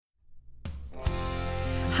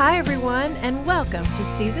Hi, everyone, and welcome to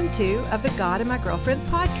Season 2 of the God and My Girlfriends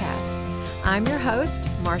podcast. I'm your host,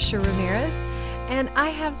 Marcia Ramirez, and I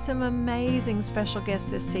have some amazing special guests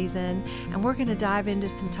this season, and we're going to dive into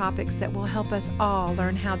some topics that will help us all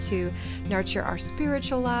learn how to nurture our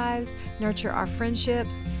spiritual lives, nurture our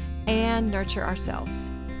friendships, and nurture ourselves.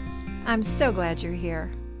 I'm so glad you're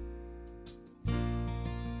here.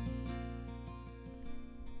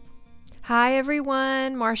 Hi,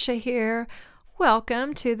 everyone. Marcia here.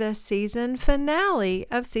 Welcome to the season finale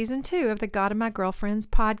of Season 2 of the God and My Girlfriends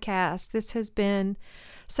podcast. This has been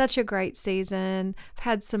such a great season. I've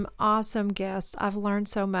had some awesome guests. I've learned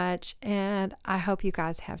so much, and I hope you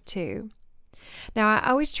guys have too. Now, I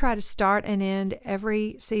always try to start and end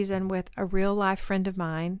every season with a real-life friend of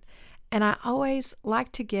mine, and I always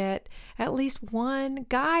like to get at least one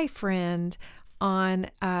guy friend on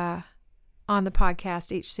the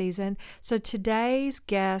podcast each season. So today's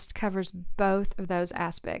guest covers both of those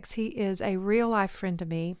aspects. He is a real life friend to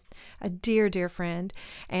me, a dear, dear friend,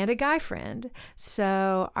 and a guy friend.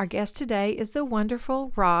 So our guest today is the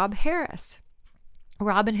wonderful Rob Harris.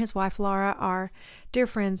 Rob and his wife Laura are dear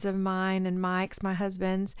friends of mine and Mike's, my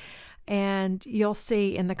husband's, and you'll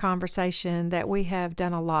see in the conversation that we have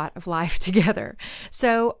done a lot of life together.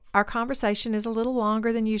 So our conversation is a little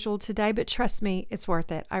longer than usual today, but trust me, it's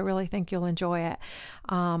worth it. I really think you'll enjoy it.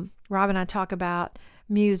 Rob and I talk about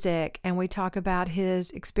music, and we talk about his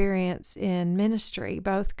experience in ministry,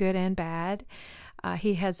 both good and bad.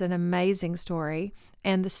 He has an amazing story,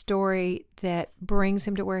 and the story that brings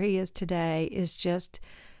him to where he is today is just,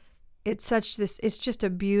 it's just a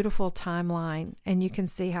beautiful timeline, and you can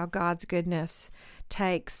see how God's goodness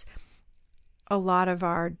takes a lot of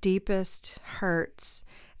our deepest hurts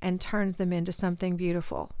and turns them into something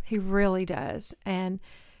beautiful. He really does, and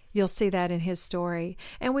you'll see that in his story.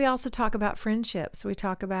 And we also talk about friendships. We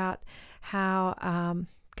talk about how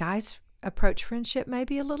guys approach friendship may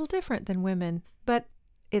be a little different than women, but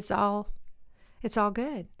it's all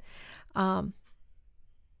good.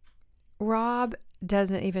 Rob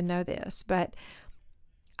doesn't even know this, but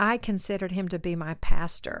I considered him to be my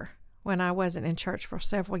pastor when I wasn't in church for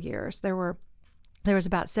several years. There was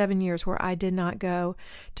about 7 years where I did not go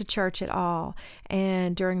to church at all.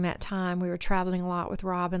 And during that time, we were traveling a lot with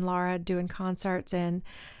Rob and Laura doing concerts, and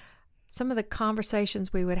some of the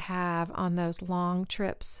conversations we would have on those long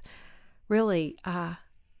trips really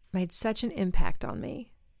made such an impact on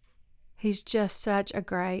me. He's just such a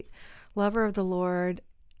great lover of the Lord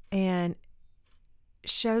and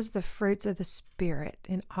shows the fruits of the Spirit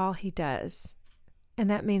in all he does. And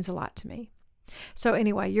that means a lot to me. So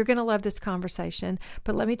anyway, you're going to love this conversation,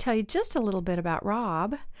 but let me tell you just a little bit about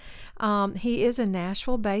Rob. He is a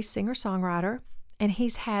Nashville-based singer-songwriter, and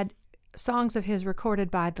he's had songs of his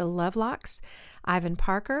recorded by the Lovelocks, Ivan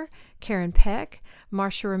Parker, Karen Peck,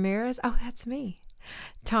 Marcia Ramirez, oh, that's me,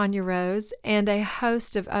 Tanya Rose, and a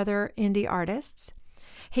host of other indie artists.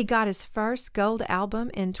 He got his first gold album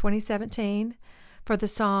in 2017 for the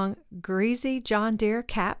song Greasy John Deere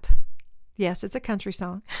Cap. Yes, it's a country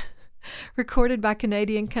song. Recorded by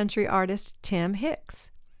Canadian country artist Tim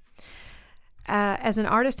Hicks. As an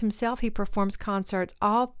artist himself, he performs concerts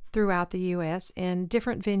all throughout the U.S. in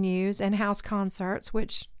different venues and house concerts,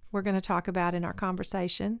 which we're going to talk about in our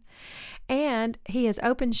conversation. And he has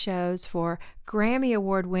opened shows for Grammy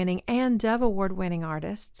Award-winning and Dove Award-winning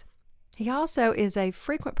artists. He also is a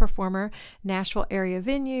frequent performer, Nashville area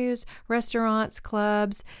venues, restaurants,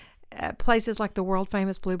 clubs, places like the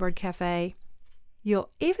world-famous Bluebird Cafe.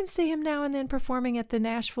 You'll even see him now and then performing at the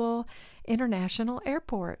Nashville International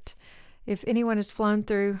Airport. If anyone has flown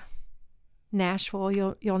through Nashville,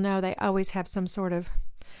 you'll know they always have some sort of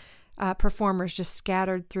performers just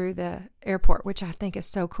scattered through the airport, which I think is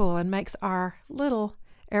so cool and makes our little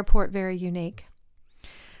airport very unique.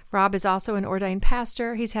 Rob is also an ordained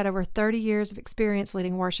pastor. He's had over 30 years of experience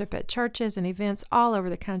leading worship at churches and events all over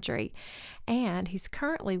the country. And he's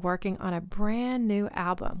currently working on a brand new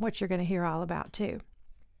album, which you're going to hear all about too.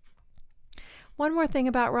 One more thing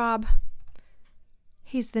about Rob.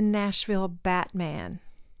 He's the Nashville Batman.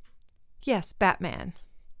 Yes, Batman.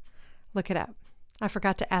 Look it up. I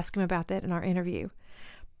forgot to ask him about that in our interview.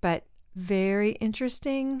 But very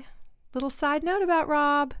interesting little side note about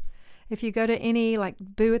Rob. If you go to any like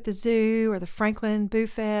Boo at the Zoo or the Franklin Boo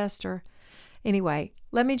Fest or anyway,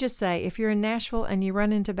 let me just say, if you're in Nashville and you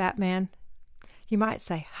run into Batman, you might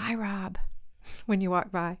say, "Hi, Rob," when you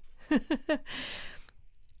walk by.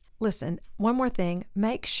 Listen, one more thing.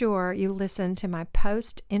 Make sure you listen to my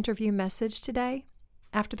post-interview message today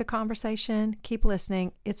after the conversation. Keep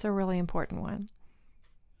listening. It's a really important one.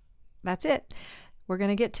 That's it. We're going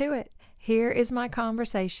to get to it. Here is my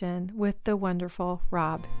conversation with the wonderful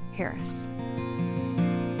Rob Harris.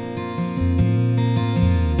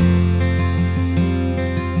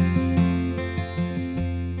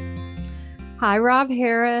 Hi, Rob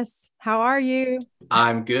Harris. How are you?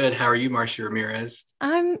 I'm good. How are you, Marcia Ramirez?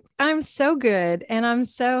 I'm so good, and I'm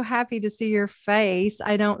so happy to see your face.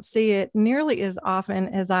 I don't see it nearly as often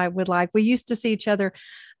as I would like. We used to see each other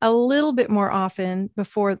a little bit more often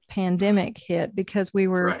before the pandemic hit because we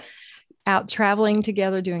were Right. out traveling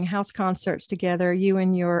together, doing house concerts together. You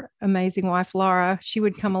and your amazing wife, Laura, she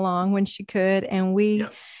would come along when she could, and we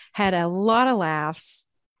Yep. had a lot of laughs,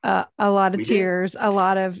 a lot of We did. tears, a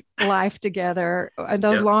lot of life together.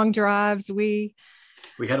 Those Yep. long drives, We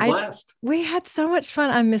had a I, blast. we had so much fun.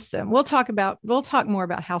 I miss them. We'll talk more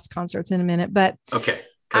about house concerts in a minute, but Okay.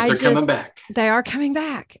 Because I they're coming just, back. they are coming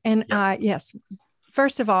back. And Yep. yes,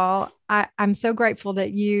 first of all, I'm so grateful that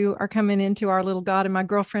you are coming into our little God and my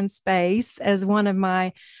girlfriend space as one of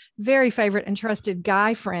my very favorite and trusted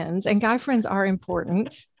guy friends. And guy friends are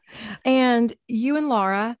important. And you and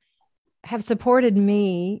Laura have supported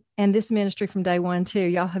me and this ministry from day one, too.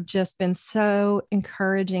 Y'all have just been so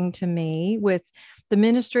encouraging to me with the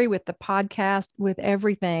ministry, with the podcast, with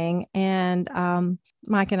everything. And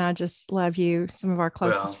Mike and I just love you, some of our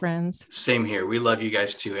closest Well, friends. same here. We love you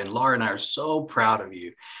guys too. And Laura and I are so proud of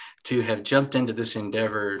you to have jumped into this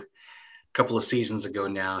endeavor a couple of seasons ago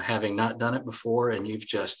now, having not done it before, and you've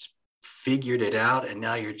just figured it out, and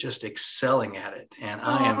now you're just excelling at it. And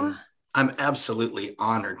Aw. I'm absolutely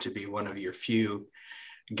honored to be one of your few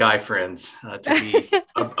guy friends to be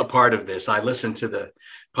a part of this. I listened to the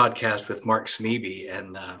podcast with Mark Smeby,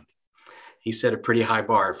 and he set a pretty high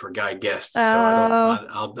bar for guy guests. So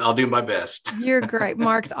Oh, I'll do my best. you're great.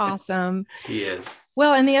 Mark's awesome. He is.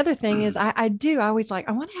 Well, and the other thing is I always like,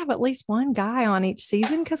 I want to have at least one guy on each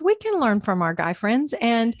season because we can learn from our guy friends.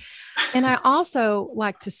 And I also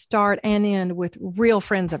like to start and end with real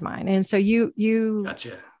friends of mine. And so you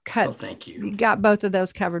Gotcha. Well, cut, thank you. you got both of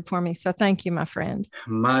those covered for me. So thank you, my friend.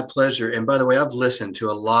 My pleasure. And by the way, I've listened to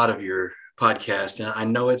a lot of your podcast, and I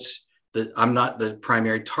know it's that I'm not the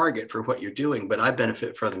primary target for what you're doing, but I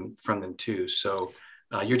benefit from them too. So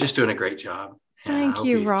you're just doing a great job, and I Thank hope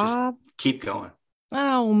you, you just Rob. keep going.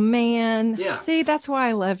 Oh man. Yeah. See, that's why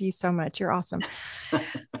I love you so much. You're awesome.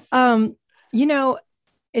 Um, you know,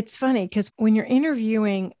 it's funny because when you're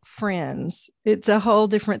interviewing friends, it's a whole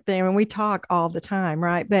different thing. And we talk all the time,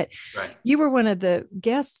 right? But Right. you were one of the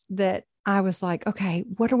guests that I was like, okay,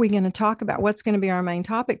 what are we going to talk about? What's going to be our main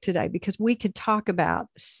topic today? Because we could talk about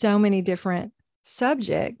so many different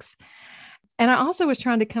subjects. And I also was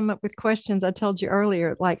trying to come up with questions. I told you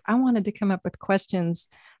earlier, like I wanted to come up with questions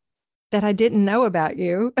that I didn't know about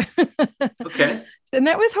you. Okay. And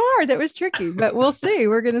that was hard. That was tricky, but we'll see.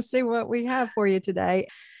 We're going to see what we have for you today.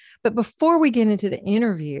 But before we get into the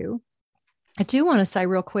interview, I do want to say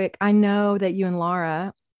real quick, I know that you and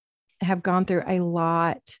Laura have gone through a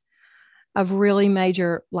lot of really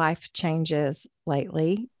major life changes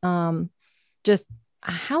lately. Just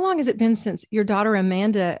how long has it been since your daughter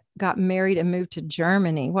Amanda got married and moved to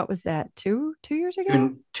Germany? What was that? Two years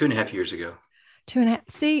ago? Two and a half years ago. Two and a half.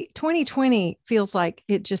 See, 2020 feels like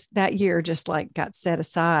it just that year just like got set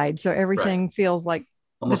aside. So Right. everything feels like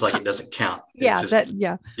the Almost like time. it doesn't count. It's Yeah, just,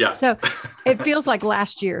 yeah. yeah. So it feels like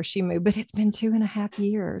last year she moved, but it's been 2.5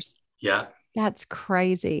 years. Yeah. That's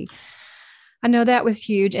crazy. I know that was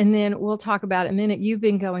huge. And then we'll talk about it in a minute. You've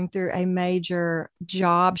been going through a major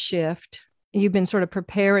job shift. You've been sort of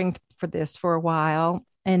preparing for this for a while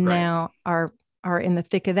and Right. now are in the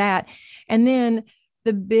thick of that. And then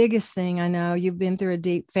the biggest thing I know, you've been through a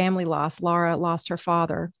deep family loss. Laura lost her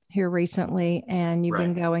father here recently, and you've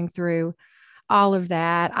been Right. going through all of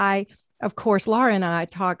that. Of course, Laura and I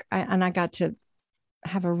talk, and I got to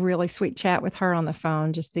have a really sweet chat with her on the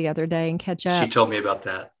phone just the other day and catch She up. told me about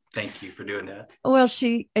that. Thank you for doing that. Well,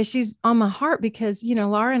 she's on my heart because,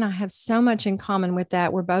 Laura and I have so much in common with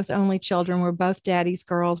that. We're both only children. We're both daddy's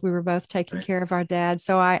girls. We were both taking Right. care of our dad.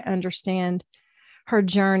 So I understand her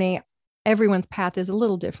journey. Everyone's path is a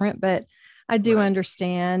little different, but I do Right.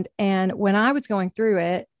 understand. And when I was going through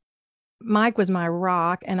it, Mike was my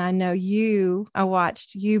rock. And I know I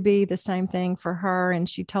watched you be the same thing for her. And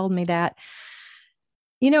she told me that.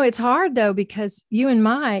 It's hard though, because you and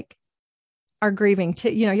Mike are grieving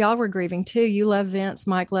too. Y'all were grieving too. You love Vince,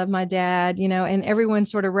 Mike loved my dad, and everyone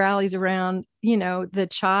sort of rallies around, the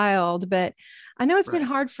child. But I know it's been Right.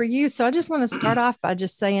 hard for you. So I just want to start off by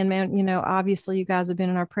just saying, man, obviously you guys have been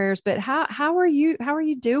in our prayers, but how are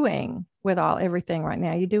you doing with everything right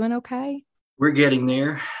now? You doing okay? We're getting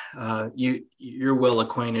there. You're well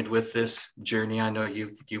acquainted with this journey. I know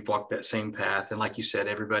you've walked that same path, and like you said,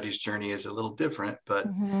 everybody's journey is a little different. But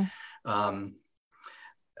Mm-hmm. um,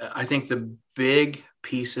 I think the big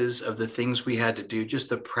pieces of the things we had to do, just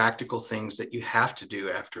the practical things that you have to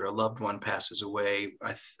do after a loved one passes away,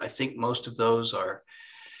 I think most of those are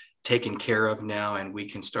taken care of now, and we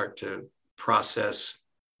can start to process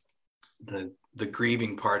the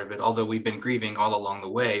grieving part of it. Although we've been grieving all along the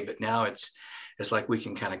way, but now it's like we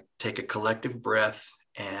can kind of take a collective breath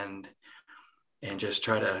and just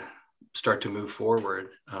try to start to move forward.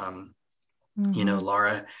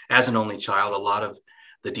 Laura, as an only child, a lot of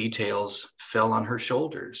the details fell on her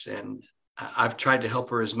shoulders, and I've tried to help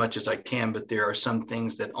her as much as I can, but there are some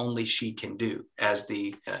things that only she can do as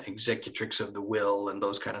the executrix of the will and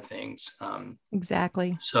those kind of things.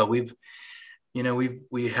 Exactly. So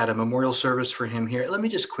we had a memorial service for him here. Let me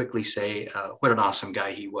just quickly say what an awesome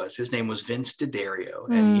guy he was. His name was Vince D'Addario,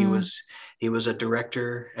 and he was a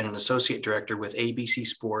director and an associate director with ABC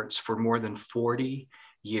Sports for more than 40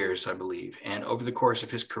 years, I believe. And over the course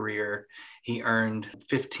of his career, he earned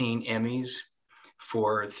 15 Emmys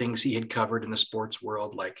for things he had covered in the sports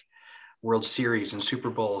world, like World Series and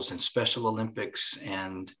Super Bowls and Special Olympics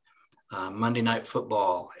and Monday Night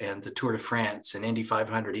Football and the Tour de France and Indy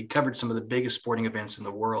 500. He covered some of the biggest sporting events in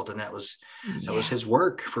the world, and that was his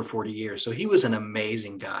work for 40 years. So he was an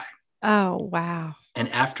amazing guy. Oh, wow. And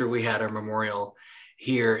after we had our memorial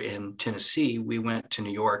here in Tennessee, we went to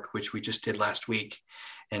New York, which we just did last week,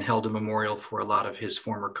 and held a memorial for a lot of his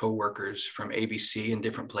former coworkers from ABC and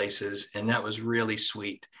different places. And that was really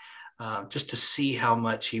sweet. Just to see how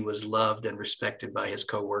much he was loved and respected by his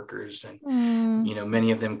coworkers. And,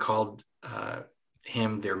 many of them called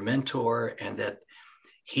him their mentor, and that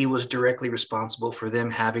he was directly responsible for them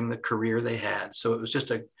having the career they had. So it was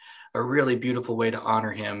just a really beautiful way to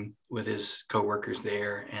honor him with his coworkers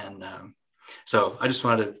there. And so I just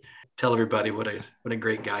wanted to tell everybody what a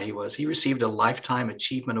great guy he was. He received a Lifetime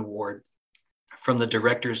Achievement Award from the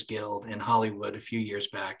Directors Guild in Hollywood a few years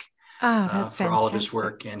back. That's for fantastic. all of his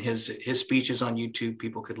work, and his speeches on YouTube.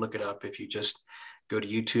 People could look it up if you just go to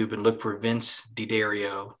YouTube and look for Vince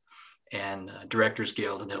D'Addario and Directors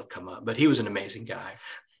Guild, and it'll come up. But he was an amazing guy.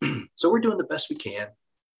 So we're doing the best we can,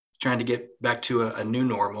 trying to get back to a new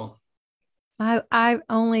normal. I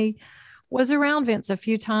only was around Vince a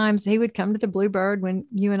few times. He would come to the Bluebird when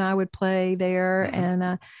you and I would play there,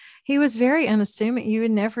 and he was very unassuming. You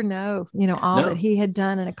would never know, all that he had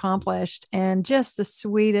done and accomplished, and just the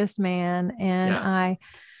sweetest man. And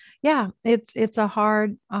it's a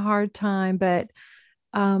hard time, but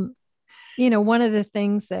one of the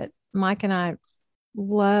things that Mike and I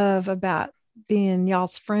love about being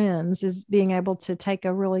y'all's friends is being able to take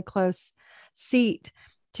a really close seat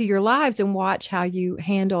to your lives and watch how you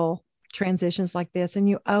handle transitions like this. And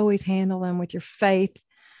you always handle them with your faith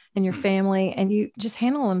and your family, and you just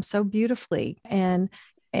handle them so beautifully. And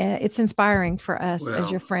it's inspiring for us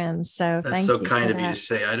as your friends. So that's so kind of you to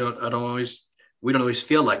say. We don't always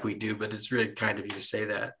feel like we do, but it's really kind of you to say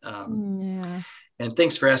that. And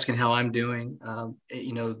thanks for asking how I'm doing.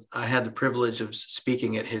 I had the privilege of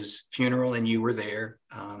speaking at his funeral, and you were there.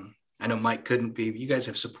 I know Mike couldn't be. You guys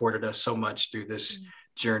have supported us so much through this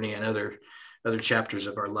journey and other chapters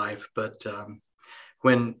of our life. But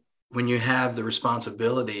when you have the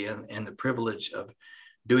responsibility and the privilege of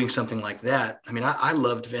doing something like that, I mean, I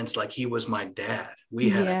loved Vince like he was my dad. We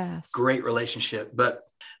had a great relationship, but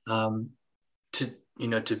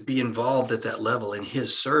to be involved at that level in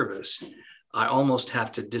his service, I almost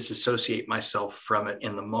have to disassociate myself from it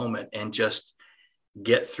in the moment and just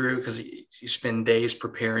get through, because you spend days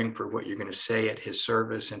preparing for what you're going to say at his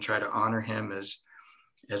service and try to honor him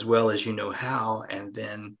as well as you know how. And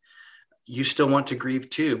then you still want to grieve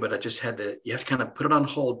too, but you have to kind of put it on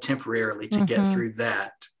hold temporarily to get through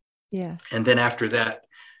that. Yeah. And then after that,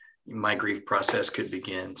 my grief process could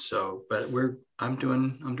begin. So, but I'm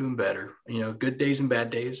doing better, good days and bad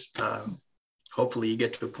days. Hopefully you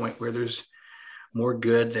get to a point where there's more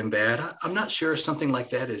good than bad. I'm not sure something like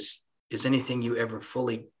that is anything you ever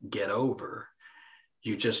fully get over.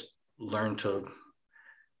 You just learn to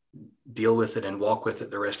deal with it and walk with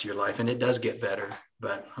it the rest of your life. And it does get better,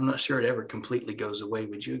 but I'm not sure it ever completely goes away.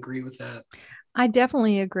 Would you agree with that? I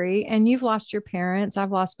definitely agree. And you've lost your parents.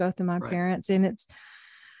 I've lost both of my parents, and it's,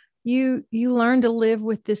 you learn to live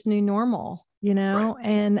with this new normal,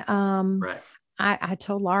 and, I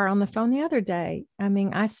told Laura on the phone the other day, I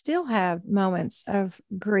mean, I still have moments of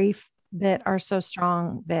grief that are so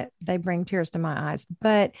strong that they bring tears to my eyes,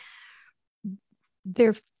 but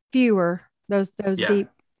they're fewer. Those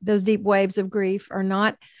deep waves of grief are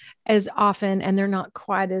not as often, and they're not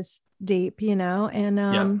quite as deep, and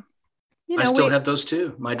Yeah. you I know, still we have those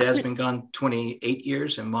too. My dad's been gone 28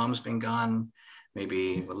 years and mom's been gone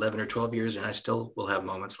maybe 11 or 12 years. And I still will have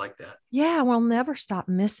moments like that. yeah, we'll never stop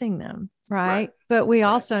missing them, Right. right? But we Right.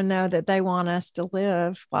 also know that they want us to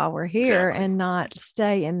live while we're here Exactly. and not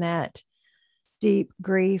stay in that deep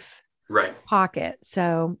grief Right. pocket.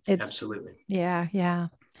 So it's, Absolutely. yeah, yeah.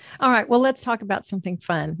 All right. Well, let's talk about something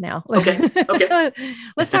fun now. Okay. Okay.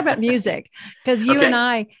 Let's talk about music because you and Okay.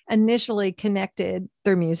 I initially connected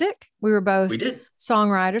through music. We were both We did.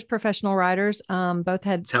 songwriters, professional writers, both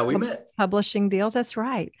had That's how we met. publishing deals. That's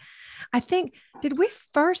right. I think, did we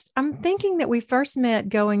first? I'm thinking that we first met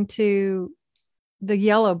going to the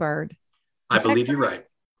Yellowbird. I Is that believe you're right.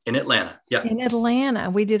 In Atlanta. Yeah. in Atlanta?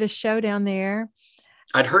 We did a show down there.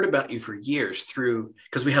 I'd heard about you for years through,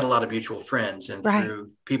 because we had a lot of mutual friends, and Right.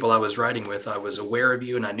 through people I was writing with, I was aware of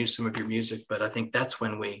you and I knew some of your music, but I think that's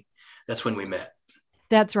when we met.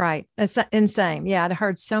 That's right. It's insane. Yeah, I'd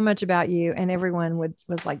heard so much about you, and everyone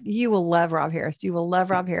was like, "You will love Rob Harris. You will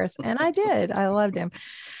love Rob Harris," and I did. I loved him.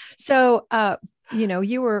 So,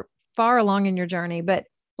 you were far along in your journey, but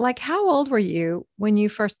like, how old were you when you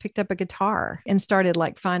first picked up a guitar and started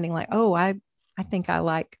like finding like, oh, I think I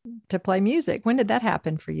like to play music. When did that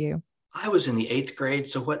happen for you? I was in the 8th grade.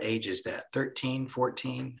 So what age is that? 13,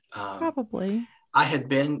 14? Probably. I had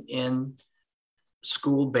been in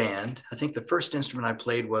school band. I think the first instrument I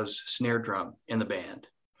played was snare drum in the band.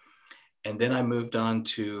 And then I moved on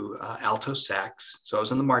to alto sax. So I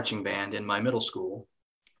was in the marching band in my middle school.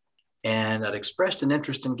 And I'd expressed an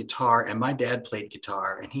interest in guitar, and my dad played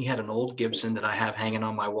guitar, and he had an old Gibson that I have hanging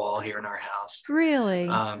on my wall here in our house. Really?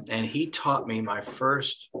 And he taught me my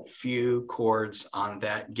first few chords on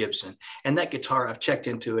that Gibson. And that guitar, I've checked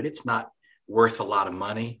into it. It's not worth a lot of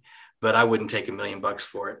money, but I wouldn't take $1 million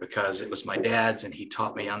for it because it was my dad's and he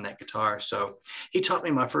taught me on that guitar. So he taught me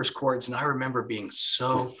my first chords. And I remember being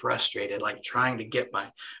so frustrated, like trying to get my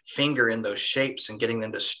finger in those shapes and getting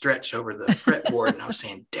them to stretch over the fretboard. And I was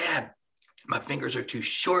saying, Dad, my fingers are too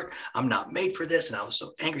short. I'm not made for this. And I was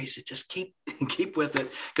so angry. He said, just keep with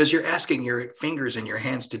it, because you're asking your fingers and your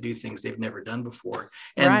hands to do things they've never done before.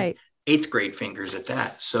 And Right. 8th grade fingers at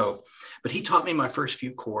that. So, but he taught me my first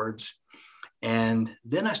few chords. And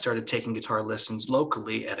then I started taking guitar lessons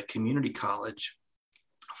locally at a community college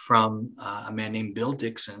from a man named Bill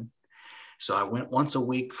Dixon. So I went once a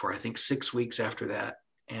week for, I think, 6 weeks after that,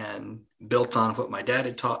 and built on what my dad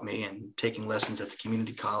had taught me and taking lessons at the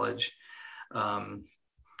community college. And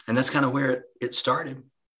that's kind of where it started.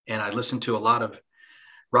 And I listened to a lot of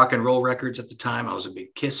rock and roll records at the time. I was a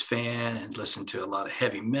big Kiss fan and listened to a lot of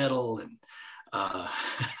heavy metal. And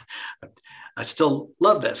I still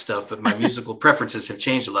love that stuff, but my musical preferences have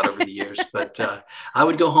changed a lot over the years. But I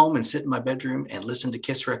would go home and sit in my bedroom and listen to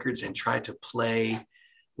Kiss records and try to play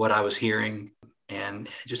what I was hearing. And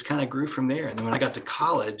it just kind of grew from there. And then when I got to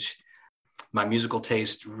college, my musical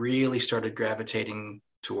taste really started gravitating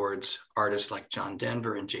towards artists like John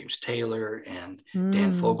Denver and James Taylor and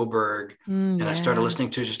Dan Fogelberg. And I started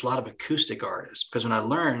listening to just a lot of acoustic artists, because when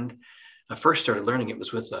I first started learning, it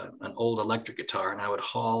was with an old electric guitar, and I would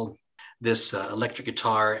haul this electric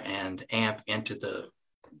guitar and amp into the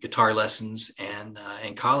guitar lessons. And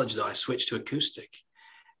in college, though, I switched to acoustic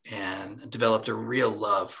and developed a real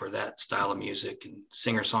love for that style of music and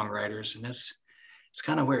singer-songwriters. And it's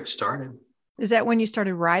kind of where it started. Is that when you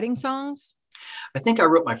started writing songs? I think I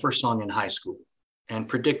wrote my first song in high school, and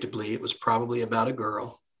predictably, it was probably about a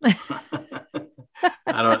girl. I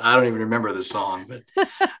don't even remember the song, but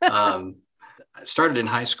I started in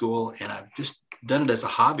high school, and I've just done it as a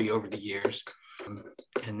hobby over the years,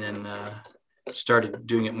 and then started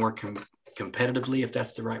doing it more competitively, if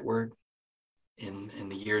that's the right word, in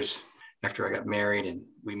the years after I got married and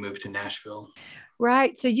we moved to Nashville.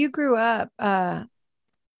 Right. So you grew up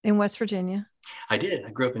in West Virginia. I did.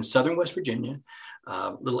 I grew up in southern West Virginia,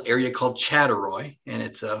 a little area called Chatteroy, and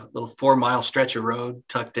it's a little 4-mile stretch of road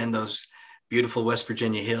tucked in those beautiful West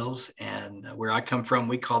Virginia hills. And where I come from,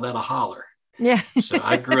 we call that a holler. Yeah. So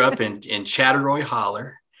I grew up in Chatteroy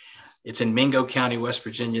Holler. It's in Mingo County, West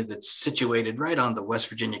Virginia, that's situated right on the West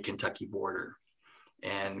Virginia-Kentucky border,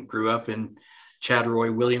 and grew up in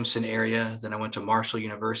Chatteroy, Williamson area. Then I went to Marshall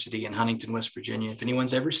University in Huntington, West Virginia. If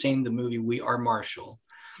anyone's ever seen the movie We Are Marshall,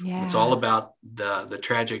 Yeah. it's all about the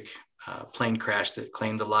tragic plane crash that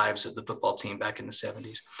claimed the lives of the football team back in the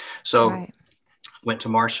 70s. So Right. went to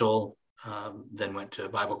Marshall, then went to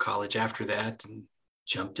Bible college after that, and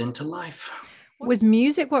jumped into life. Was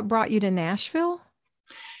music what brought you to Nashville?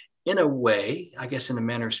 In a way, I guess in a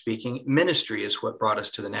manner of speaking, ministry is what brought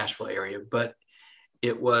us to the Nashville area, but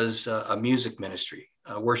it was a music ministry,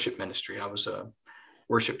 a worship ministry. I was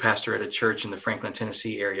worship pastor at a church in the Franklin,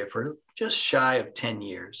 Tennessee area for just shy of 10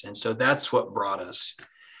 years. And so that's what brought us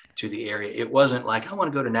to the area. It wasn't like, I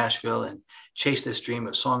want to go to Nashville and chase this dream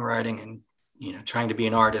of songwriting and, trying to be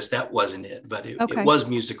an artist. That wasn't it, but it was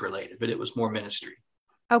music related, but it was more ministry.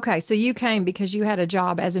 Okay. So you came because you had a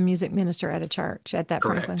job as a music minister at a church, at that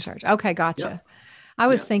Correct. Franklin church. Okay. Gotcha. Yep. I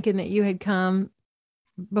was thinking that you had come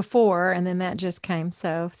before and then that just came.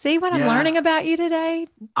 So see what I'm learning about you today?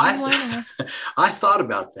 I thought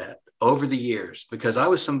about that over the years because I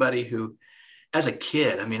was somebody who, as a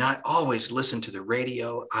kid, I always listened to the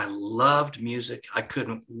radio. I loved music. I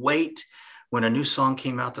couldn't wait when a new song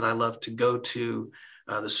came out that I loved to go to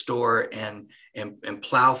the store and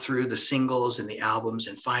plow through the singles and the albums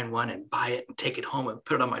and find one and buy it and take it home and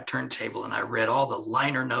put it on my turntable. And I read all the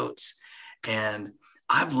liner notes. And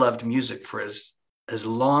I've loved music for as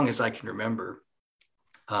long as I can remember.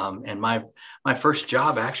 And my first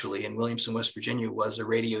job actually in Williamson, West Virginia was a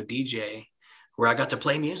radio DJ where I got to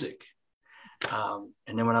play music. And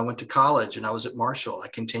then when I went to college and I was at Marshall, I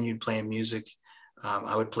continued playing music.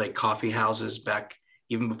 I would play coffee houses back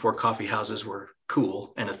even before coffee houses were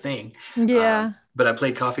cool and a thing. Yeah. But I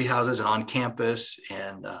played coffee houses and on campus,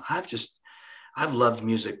 and I've loved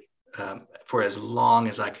music for as long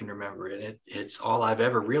as I can remember it. It's all I've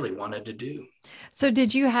ever really wanted to do. So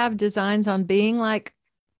did you have designs on being like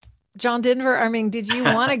John Denver? Did you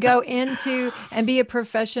want to go into and be a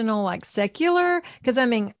professional, like secular? Because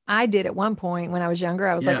I did at one point when I was younger.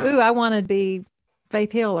 I was like, ooh, I want to be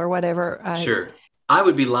Faith Hill or whatever. Sure. I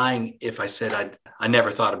would be lying if I said I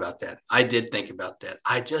never thought about that. I did think about that.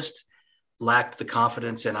 I just lacked the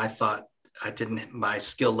confidence, and I thought my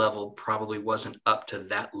skill level probably wasn't up to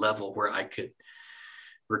that level where I could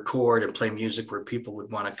record and play music where people would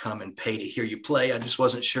want to come and pay to hear you play. I just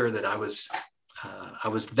wasn't sure that I was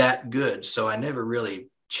that good. So I never really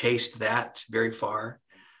chased that very far,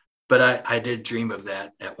 but I did dream of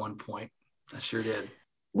that at one point. I sure did.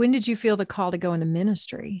 When did you feel the call to go into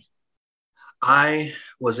ministry? I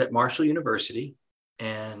was at Marshall University,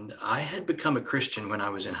 and I had become a Christian when I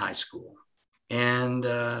was in high school. And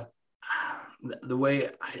the way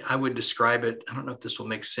I would describe it, I don't know if this will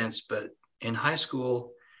make sense, but in high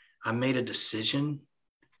school, I made a decision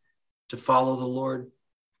to follow the Lord,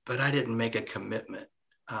 but I didn't make a commitment.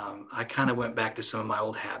 I kind of went back to some of my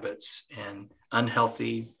old habits and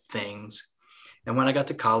unhealthy things. And when I got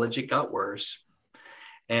to college, it got worse.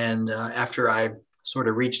 And after I sort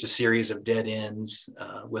of reached a series of dead ends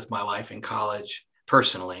with my life in college,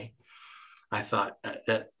 personally, I thought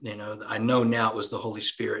that, I know now it was the Holy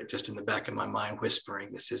Spirit just in the back of my mind whispering,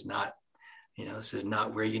 this is not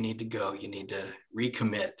where you need to go. You need to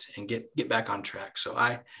recommit and get back on track. So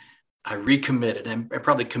I recommitted, and I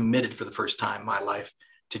probably committed for the first time in my life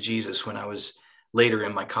to Jesus when I was later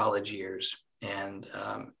in my college years. And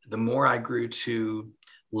the more I grew to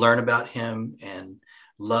learn about him and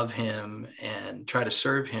love him and try to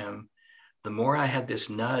serve him, the more I had this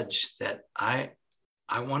nudge that I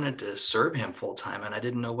wanted to serve him full time. And I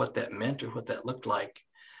didn't know what that meant or what that looked like.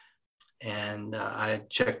 And I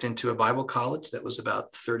checked into a Bible college that was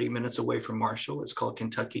about 30 minutes away from Marshall. It's called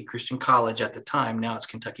Kentucky Christian College at the time. Now it's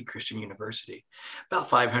Kentucky Christian University, about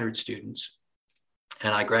 500 students.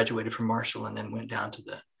 And I graduated from Marshall and then went down to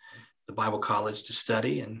the Bible college to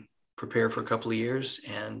study and prepare for a couple of years.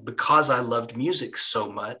 And because I loved music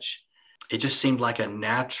so much, it just seemed like a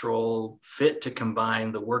natural fit to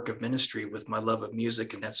combine the work of ministry with my love of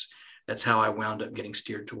music. And that's how I wound up getting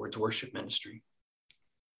steered towards worship ministry.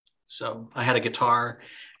 So I had a guitar,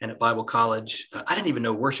 and at Bible college, I didn't even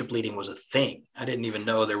know worship leading was a thing. I didn't even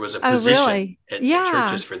know there was a position at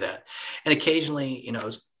churches for that. And occasionally,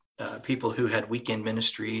 people who had weekend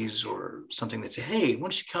ministries or something that say, hey, why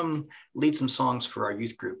don't you come lead some songs for our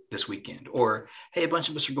youth group this weekend? Or, hey, a bunch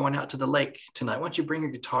of us are going out to the lake tonight. Why don't you bring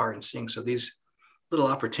your guitar and sing? So these little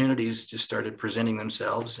opportunities just started presenting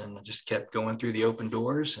themselves, and I just kept going through the open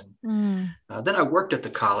doors. And then I worked at the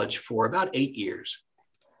college for about 8 years.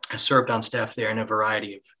 I served on staff there in a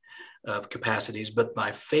variety of capacities, but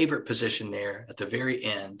my favorite position there at the very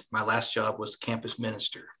end, my last job, was campus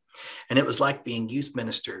minister. And it was like being youth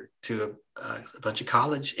minister to a bunch of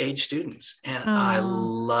college age students. And I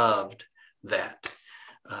loved that.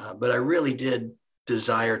 But I really did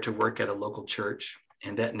desire to work at a local church,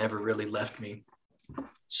 and that never really left me.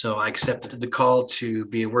 So I accepted the call to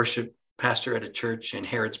be a worship pastor at a church in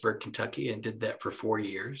Harrodsburg, Kentucky, and did that for 4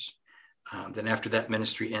 years. Then after that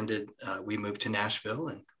ministry ended, we moved to Nashville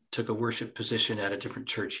and took a worship position at a different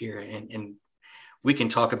church here. And we can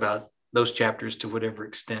talk about those chapters to whatever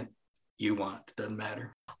extent you want. It doesn't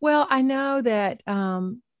matter. Well, I know that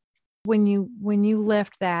when you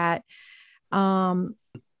left that,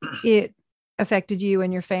 it affected you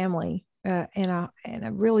and your family in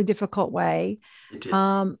a really difficult way. It did.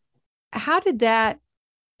 How did that?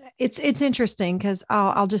 It's interesting because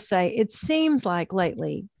I'll just say it seems like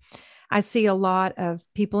lately I see a lot of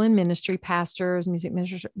people in ministry, pastors, music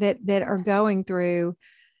ministers that are going through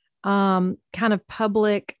kind of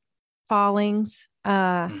public fallings.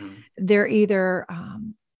 Mhm. They're either,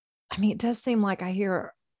 I mean, it does seem like I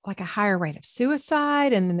hear like a higher rate of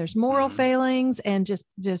suicide, and then there's moral Mhm. failings and just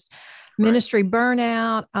Right. ministry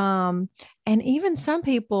burnout. And even some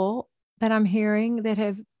people that I'm hearing that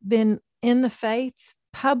have been in the faith,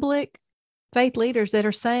 public faith leaders that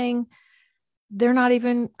are saying they're not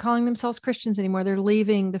even calling themselves Christians anymore. They're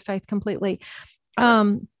leaving the faith completely. Right.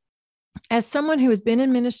 Um, as someone who has been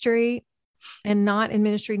in ministry and not in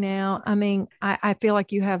ministry now, I mean, I feel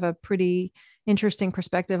like you have a pretty interesting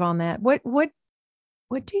perspective on that. What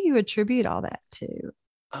do you attribute all that to?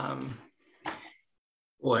 Um,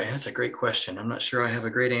 Boy, that's a great question. I'm not sure I have a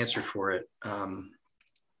great answer for it.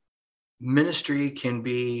 Ministry can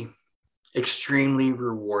be extremely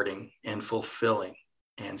rewarding and fulfilling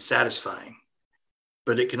and satisfying,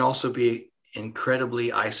 but it can also be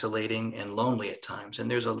incredibly isolating and lonely at times. And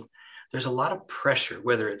there's a lot of pressure,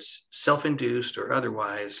 whether it's self-induced or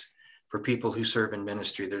otherwise, for people who serve in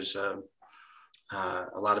ministry. There's a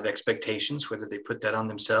lot of expectations, whether they put that on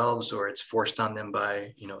themselves or it's forced on them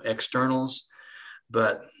by externals.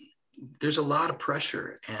 But there's a lot of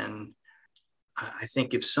pressure, and I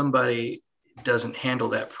think if somebody doesn't handle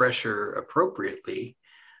that pressure appropriately,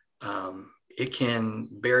 it can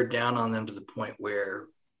bear down on them to the point where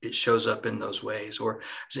it shows up in those ways. Or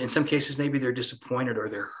in some cases, maybe they're disappointed or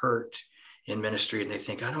they're hurt in ministry, and they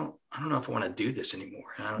think, I don't know if I want to do this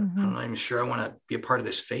anymore. I'm Mm-hmm. not even sure I want to be a part of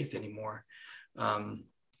this faith anymore. Um,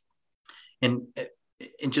 and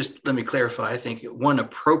and just let me clarify. I think one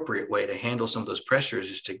appropriate way to handle some of those pressures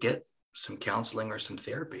is to get some counseling or some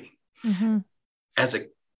therapy. Mm-hmm. As a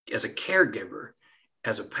caregiver,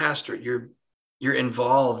 as a pastor, you're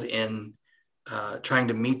involved in trying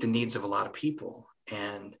to meet the needs of a lot of people,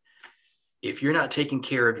 and if you're not taking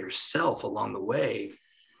care of yourself along the way,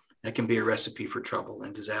 that can be a recipe for trouble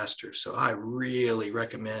and disaster. So I really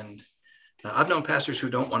recommend. I've known pastors who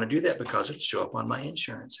don't want to do that because it'll show up on my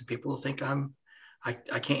insurance, and people will think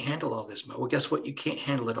I can't handle all this. Well, guess what? You can't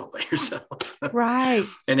handle it all by yourself. Right.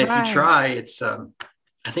 And if you Right. try, it's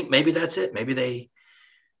I think maybe that's it. Maybe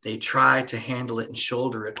they try to handle it and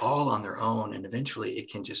shoulder it all on their own, and eventually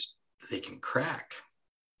they can crack.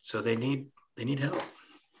 So they need help.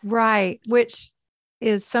 Right. Which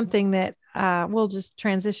is something that we'll just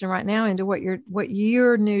transition right now into what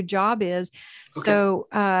your new job is. Okay.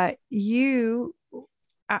 So you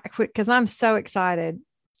because I'm so excited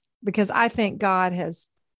because I think God has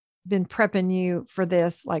been prepping you for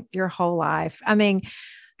this like your whole life. I mean,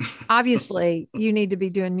 obviously you need to be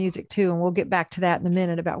doing music too, and we'll get back to that in a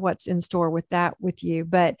minute about what's in store with that with you.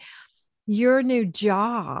 But your new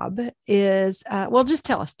job is well, just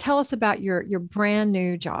tell us about your brand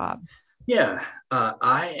new job. Yeah,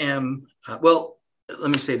 I am. Well,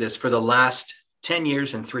 let me say this: for the last 10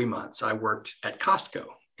 years and 3 months, I worked at Costco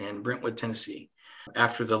in Brentwood, Tennessee.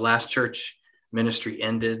 After the last church ministry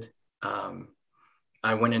ended, um,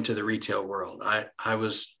 I went into the retail world. I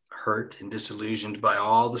was hurt and disillusioned by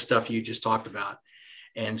all the stuff you just talked about,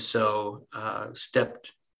 and so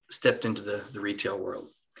stepped into the retail world.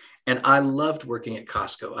 And I loved working at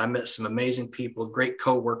Costco. I met some amazing people, great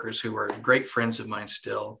coworkers who are great friends of mine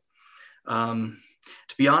still. Um,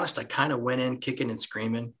 to be honest, I kind of went in kicking and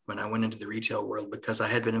screaming when I went into the retail world because I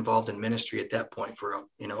had been involved in ministry at that point for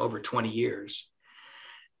over 20 years.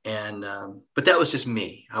 And but that was just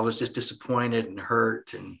me. I was just disappointed and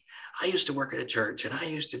hurt. And I used to work at a church, and I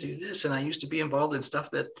used to do this, and I used to be involved in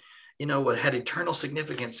stuff that had eternal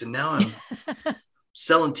significance. And now I'm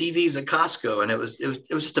selling TVs at Costco, and it was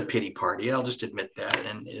just a pity party. I'll just admit that.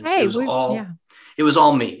 And it Hey, was we yeah. all it was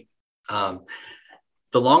all me. Um,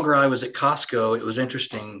 the longer I was at Costco, it was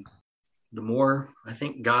interesting. The more I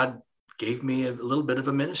think God gave me a little bit of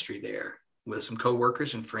a ministry there with some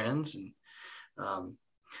coworkers and friends. And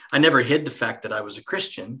I never hid the fact that I was a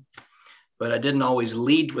Christian, but I didn't always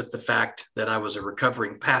lead with the fact that I was a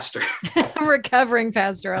recovering pastor. Recovering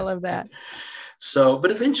pastor. I love that. So,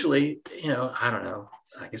 but eventually, I don't know.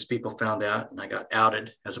 I guess people found out, and I got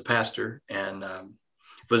outed as a pastor, and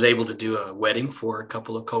was able to do a wedding for a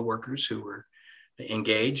couple of coworkers who were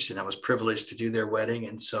engaged, and I was privileged to do their wedding.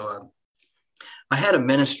 And so I had a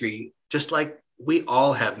ministry, just like we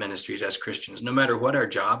all have ministries as Christians, no matter what our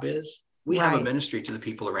job is. We have a Right. ministry to the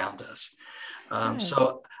people around us. Good.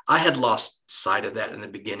 So I had lost sight of that in the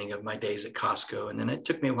beginning of my days at Costco. And then it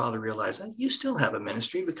took me a while to realize that you still have a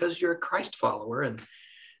ministry because you're a Christ follower. And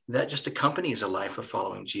that just accompanies a life of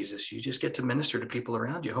following Jesus. You just get to minister to people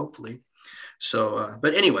around you, hopefully. So,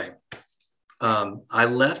 but anyway, I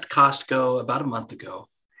left Costco about a month ago,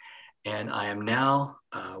 and I am now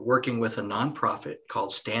working with a nonprofit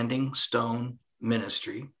called Standing Stone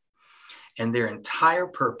Ministry. And their entire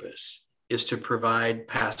purpose is to provide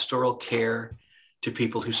pastoral care to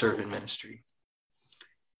people who serve in ministry.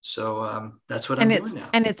 So that's what I'm doing now.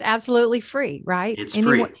 And it's absolutely free, right? It's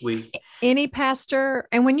free. Any pastor.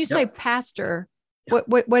 And when you say pastor,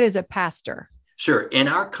 what is a pastor? Sure. In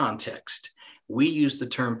our context, we use the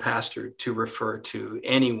term pastor to refer to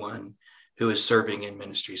anyone who is serving in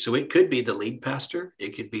ministry. So it could be the lead pastor.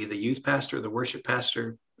 It could be the youth pastor, the worship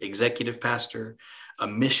pastor, executive pastor, a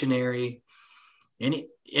missionary,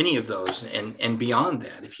 any of those. And beyond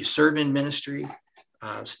that, if you serve in ministry,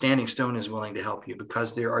 Standing Stone is willing to help you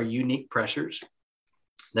because there are unique pressures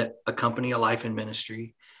that accompany a life in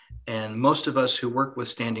ministry. And most of us who work with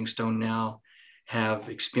Standing Stone now have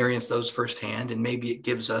experienced those firsthand. And maybe it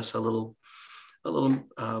gives us a little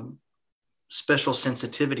special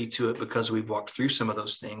sensitivity to it because we've walked through some of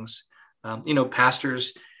those things.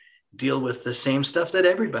 Pastors deal with the same stuff that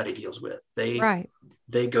everybody deals with. They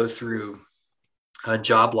go through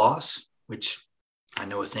job loss, which I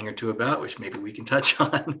know a thing or two about, which maybe we can touch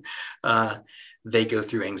on. They go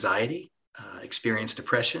through anxiety, experience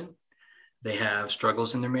depression. They have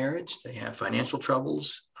struggles in their marriage. They have financial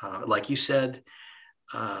troubles. Like you said,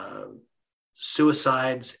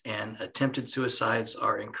 suicides and attempted suicides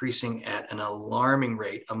are increasing at an alarming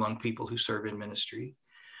rate among people who serve in ministry.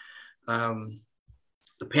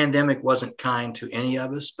 The pandemic wasn't kind to any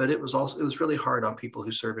of us, but it was really hard on people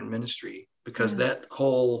who serve in ministry because the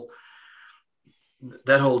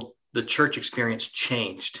church experience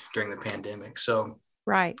changed during the pandemic. So,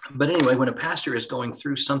 right. But anyway, when a pastor is going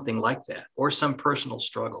through something like that, or some personal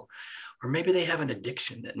struggle, or maybe they have an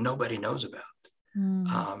addiction that nobody knows about,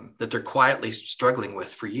 that they're quietly struggling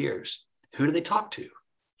with for years, who do they talk to?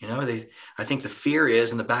 I think the fear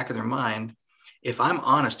is in the back of their mind, if I'm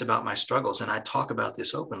honest about my struggles and I talk about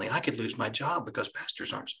this openly, I could lose my job because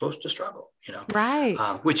pastors aren't supposed to struggle, right.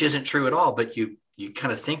 Which isn't true at all, but you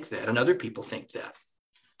kind of think that, and other people think that.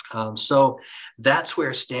 So that's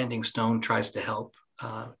where Standing Stone tries to help.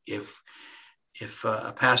 If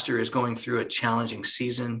a pastor is going through a challenging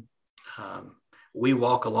season, we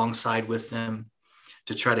walk alongside with them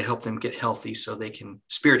to try to help them get healthy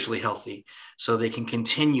spiritually healthy, so they can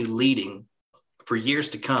continue leading for years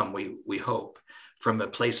to come, we hope, from a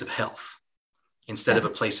place of health instead of a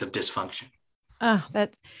place of dysfunction.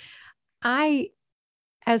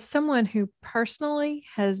 As someone who personally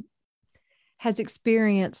has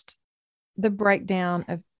experienced the breakdown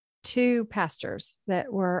of two pastors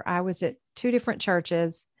I was at two different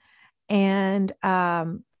churches, and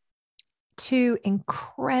two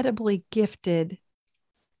incredibly gifted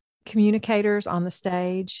communicators on the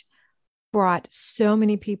stage brought so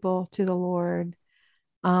many people to the Lord.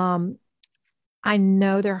 I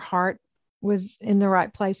know their heart was in the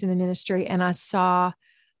right place in the ministry, and I saw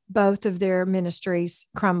both of their ministries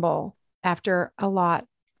crumble after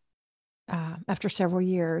several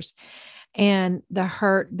years, and the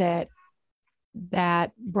hurt that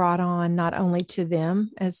brought on, not only to them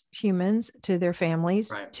as humans, to their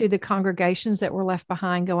families, right, to the congregations that were left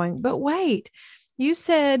behind, going, but wait, you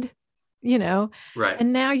said, right.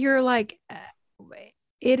 And now you're like,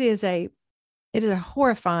 it is a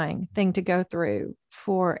horrifying thing to go through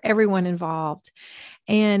for everyone involved.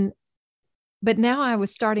 But now I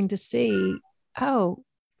was starting to see,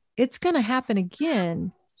 it's going to happen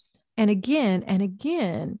again and again and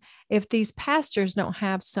again if these pastors don't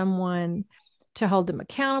have someone to hold them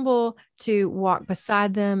accountable, to walk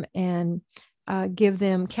beside them and give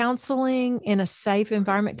them counseling in a safe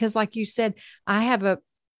environment. Because like you said, I have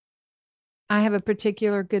a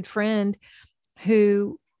particular good friend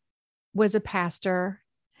who was a pastor.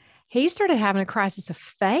 He started having a crisis of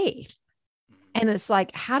faith. And it's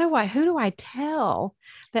like, who do I tell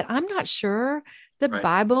that I'm not sure the right.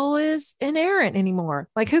 Bible is inerrant anymore?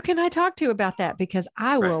 Like, who can I talk to about that? Because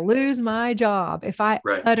I right. will lose my job if I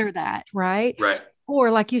right. utter that. Right. Right.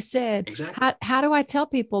 Or like you said, exactly. How do I tell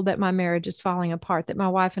people that my marriage is falling apart, that my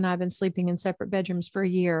wife and I have been sleeping in separate bedrooms for a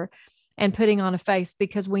year and putting on a face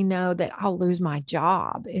because we know that I'll lose my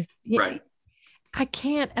job? Right. I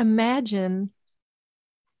can't imagine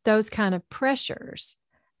those kind of pressures.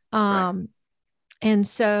 Right. And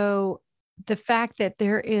so the fact that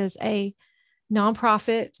there is a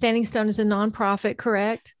nonprofit, Standing Stone is a nonprofit,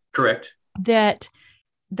 correct? Correct. That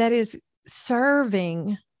is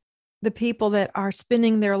serving the people that are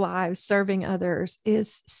spending their lives serving others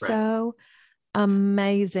is Right. so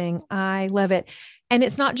amazing. I love it. And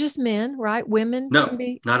it's not just men, right? Women can No,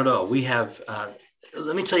 be. not at all. We have,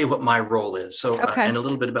 let me tell you what my role is. So, Okay. and a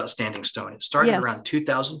little bit about Standing Stone. It started Yes. around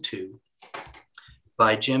 2002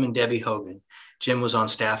 by Jim and Debbie Hogan. Jim was on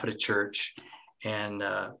staff at a church and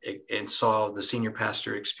saw the senior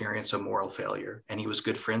pastor experience a moral failure. And he was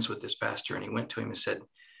good friends with this pastor. And he went to him and said,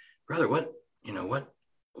 brother, what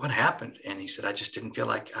happened? And he said, I just didn't feel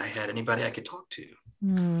like I had anybody I could talk to.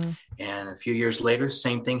 Mm. And a few years later,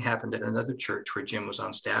 same thing happened at another church where Jim was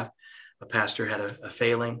on staff. A pastor had a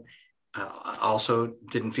failing, also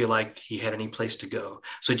didn't feel like he had any place to go.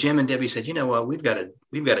 So Jim and Debbie said, you know what, we've got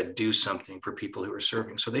to do something for people who are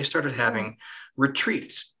serving. So they started having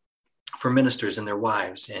retreats for ministers and their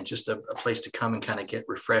wives, and just a place to come and kind of get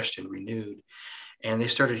refreshed and renewed. And they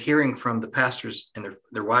started hearing from the pastors and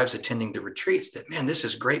their wives attending the retreats that, man, this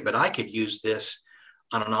is great, but I could use this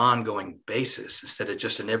on an ongoing basis instead of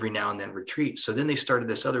just an every now and then retreat. So then they started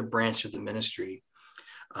this other branch of the ministry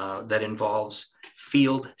that involves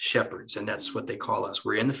field shepherds. And that's what they call us.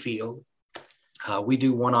 We're in the field. We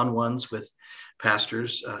do one-on-ones with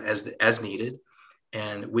pastors as needed.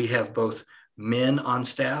 And we have both men on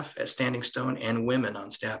staff at Standing Stone and women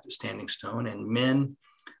on staff at Standing Stone. And men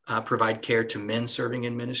provide care to men serving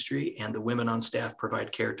in ministry, and the women on staff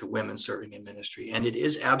provide care to women serving in ministry. And it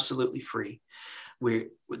is absolutely free.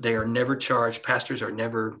 They are never charged. Pastors are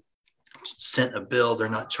never sent a bill. They're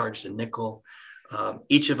not charged a nickel.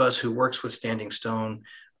 Each of us who works with Standing Stone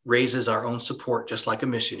raises our own support, just like a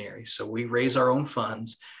missionary. So we raise our own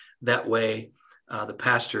funds. That way, the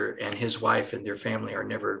pastor and his wife and their family are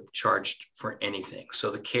never charged for anything.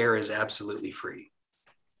 So the care is absolutely free.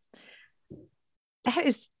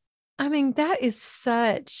 That is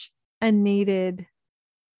such a needed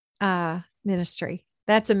ministry.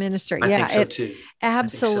 That's a ministry. I Yeah, think so too.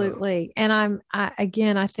 absolutely. And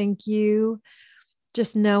I think you,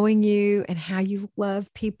 just knowing you and how you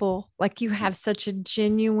love people, like you have such a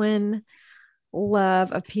genuine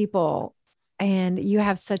love of people, and you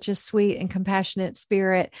have such a sweet and compassionate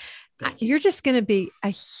spirit. You're just going to be a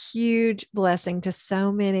huge blessing to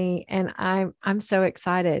so many. And I'm so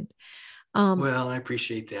excited. Well, I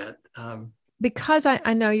appreciate that. Because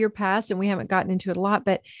I know your past and we haven't gotten into it a lot,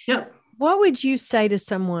 but yeah. What would you say to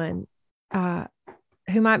someone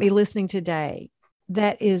who might be listening today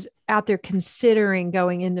that is out there considering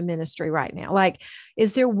going into ministry right now? Like,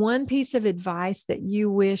 is there one piece of advice that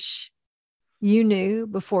you wish you knew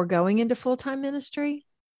before going into full-time ministry?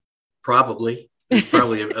 Probably. There's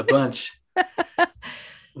probably a bunch.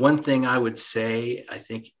 One thing I would say, I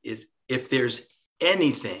think, is if there's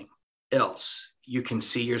anything else you can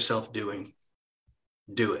see yourself doing,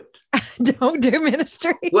 do it. Don't do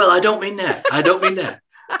ministry. Well, I don't mean that.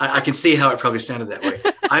 I can see how it probably sounded that way.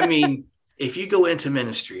 I mean, if you go into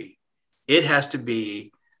ministry, it has to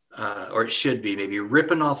be, or it should be, maybe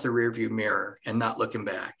ripping off the rearview mirror and not looking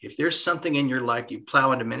back. If there's something in your life, you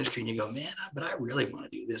plow into ministry and you go, man, but I really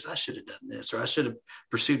want to do this. I should have done this, or I should have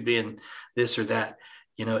pursued being this or that.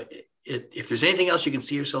 You know, if there's anything else you can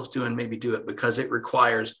see yourselves doing, maybe do it, because it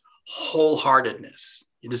requires wholeheartedness.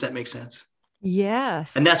 Does that make sense?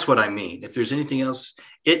 Yes. And that's what I mean. If there's anything else,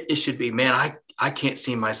 it should be, man, I can't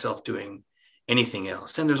see myself doing anything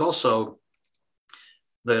else. And there's also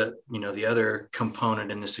the other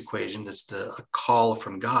component in this equation, that's a call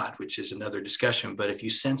from God, which is another discussion. But if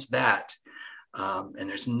you sense that, and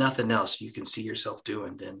there's nothing else you can see yourself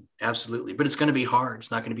doing, then absolutely. But it's going to be hard.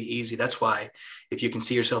 It's not going to be easy. That's why if you can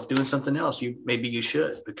see yourself doing something else, maybe you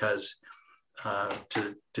should, because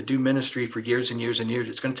to do ministry for years and years and years,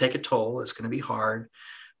 it's going to take a toll. It's going to be hard,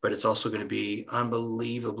 but it's also going to be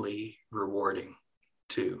unbelievably rewarding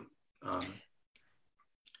too.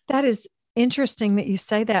 That is interesting that you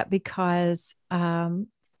say that, because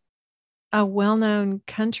a well-known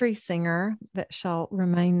country singer that shall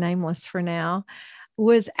remain nameless for now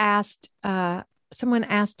was asked, someone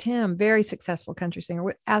asked him, very successful country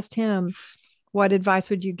singer, asked him, what advice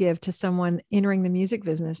would you give to someone entering the music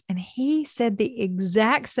business? And he said the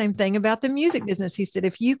exact same thing about the music business. He said,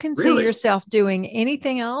 if you can see yourself doing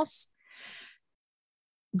anything else,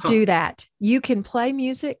 do that. You can play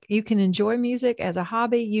music. You can enjoy music as a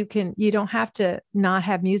hobby. You don't have to not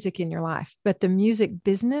have music in your life, but the music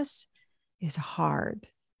business is hard.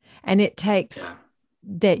 And it takes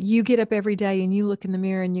that you get up every day and you look in the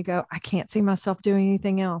mirror and you go, I can't see myself doing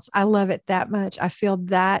anything else. I love it that much. I feel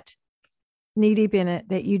that knee deep in it,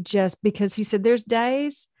 that you just, because he said there's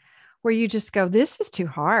days where you just go, this is too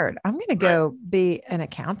hard. I'm going to Right. go be an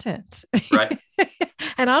accountant. Right.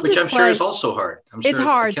 And I'll Which just I'm sure play. is also hard. I'm It's sure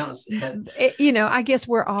hard. accountants had. I guess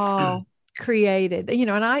we're all created,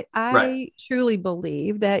 and I, Right. I truly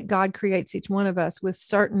believe that God creates each one of us with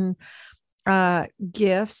certain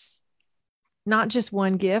gifts, not just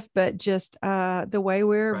one gift, but just the way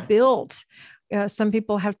we're Right. built. Some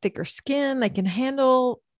people have thicker skin. They can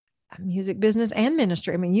handle music business and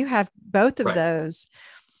ministry. I mean, you have both of Right. those.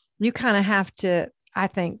 You kind of have to, I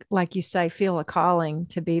think, like you say, feel a calling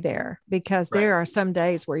to be there, because Right. there are some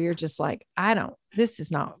days where you're just like, this is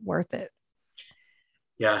not worth it.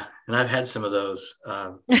 Yeah. And I've had some of those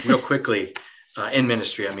real quickly in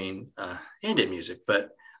ministry. I mean, and in music,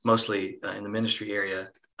 but mostly in the ministry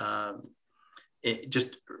area.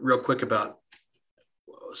 Just real quick about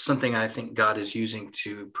something I think God is using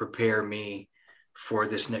to prepare me for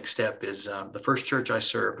this next step is the first church I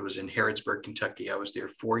served was in Harrodsburg, Kentucky. I was there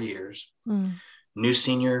 4 years. New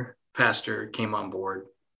senior pastor came on board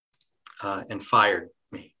and fired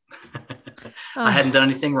me. I hadn't done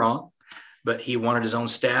anything wrong, but he wanted his own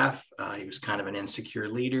staff. He was kind of an insecure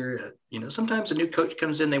leader. Sometimes a new coach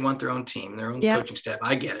comes in, they want their own team, their own coaching staff.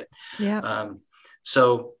 I get it. Yeah.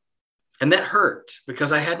 And that hurt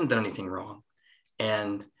because I hadn't done anything wrong.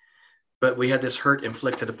 But we had this hurt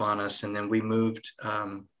inflicted upon us. And then we moved.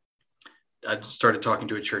 I started talking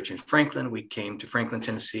to a church in Franklin. We came to Franklin,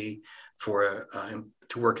 Tennessee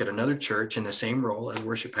to work at another church in the same role as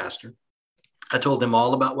worship pastor. I told them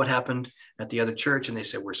all about what happened at the other church, and they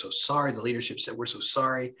said, we're so sorry. The leadership said, we're so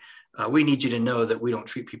sorry. We need you to know that we don't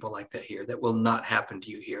treat people like that here. That will not happen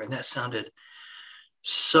to you here. And that sounded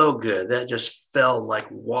so good. That just felt like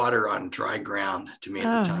water on dry ground to me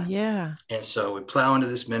at the time. Yeah. And so we plow into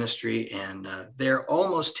this ministry, and they're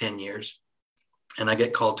almost 10 years. And I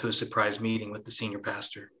get called to a surprise meeting with the senior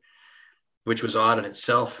pastor, which was odd in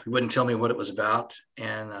itself. He wouldn't tell me what it was about.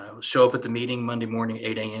 And show up at the meeting Monday morning,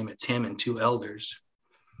 8 a.m. It's him and 2 elders.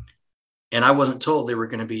 And I wasn't told there were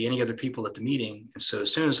going to be any other people at the meeting. And so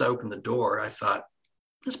as soon as I opened the door, I thought,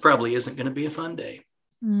 this probably isn't going to be a fun day.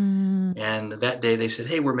 And that day they said,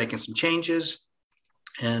 hey, we're making some changes.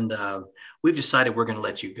 And we've decided we're going to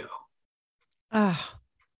let you go.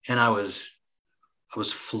 And I was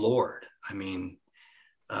floored. I mean,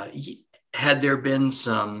 had there been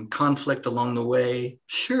some conflict along the way?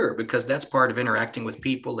 Sure, because that's part of interacting with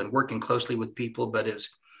people and working closely with people.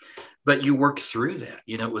 But you work through that.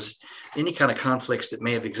 It was any kind of conflicts that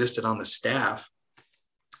may have existed on the staff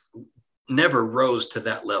never rose to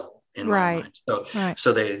that level in my mind.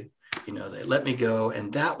 So they let me go.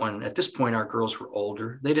 And that one, at this point, our girls were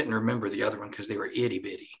older. They didn't remember the other one because they were itty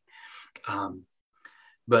bitty.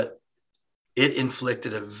 But it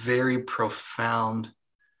inflicted a very profound,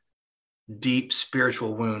 deep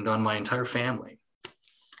spiritual wound on my entire family.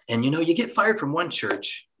 And, you get fired from one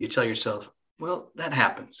church, you tell yourself, well, that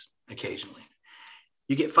happens occasionally.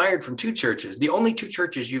 You get fired from 2 churches, the only 2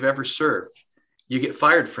 churches you've ever served, you get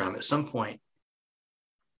fired from. At some point,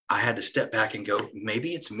 I had to step back and go,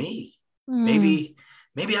 maybe it's me. Maybe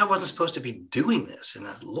I wasn't supposed to be doing this. And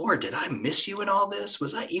Lord, did I miss you in all this?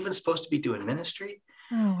 Was I even supposed to be doing ministry?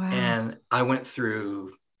 Oh, wow. And I went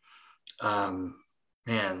through,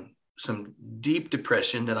 some deep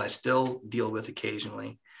depression that I still deal with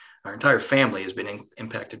occasionally. Our entire family has been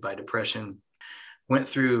impacted by depression. Went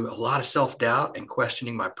through a lot of self-doubt and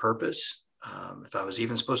questioning my purpose, if I was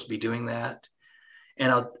even supposed to be doing that.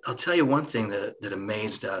 And I'll tell you one thing that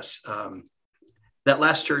amazed us. That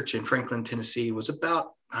last church in Franklin, Tennessee was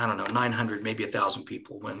about, 900, maybe 1,000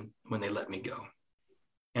 people when they let me go.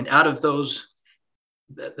 And out of those,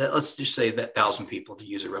 let's just say that 1,000 people, to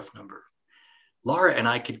use a rough number, Laura and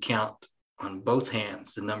I could count on both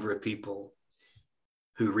hands the number of people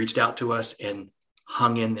who reached out to us and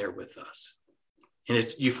hung in there with us. And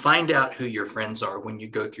you find out who your friends are when you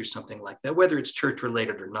go through something like that, whether it's church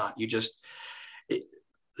related or not.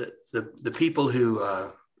 The people who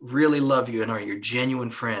really love you and are your genuine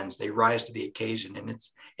friends, they rise to the occasion. And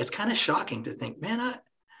it's kind of shocking to think, man,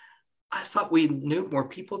 I thought we knew more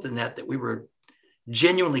people than that we were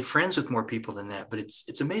genuinely friends with more people than that. But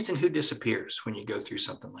it's amazing who disappears when you go through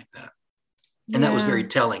something like that. And that was very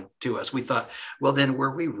telling to us. We thought, well, then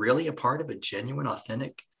were we really a part of a genuine,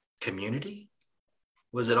 authentic community?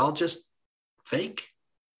 Was it all just fake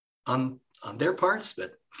on their parts?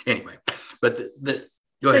 But anyway,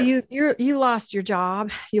 go ahead. You lost your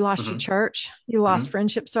job, you lost your church, you lost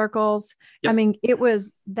friendship circles. Yep. I mean,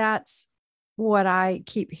 that's what I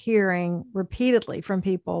keep hearing repeatedly from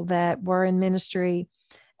people that were in ministry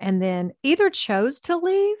and then either chose to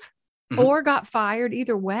leave or got fired.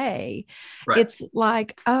 Either way, Right. It's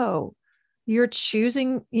like, oh, you're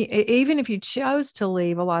choosing, even if you chose to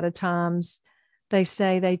leave, a lot of times they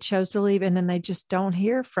say they chose to leave and then they just don't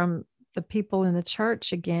hear from the people in the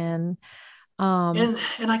church again. And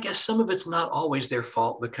I guess some of it's not always their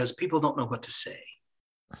fault because people don't know what to say.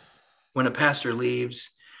 When a pastor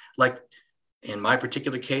leaves, like in my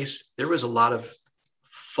particular case, there was a lot of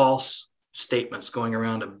false statements going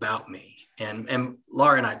around about me. And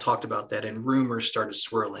Laura and I talked about that, and rumors started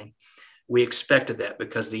swirling. We expected that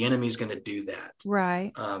because the enemy's going to do that.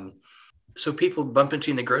 Right. So people bump into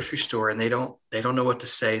you in the grocery store and they don't know what to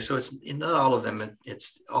say. So it's not all of them.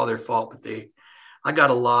 It's all their fault. But I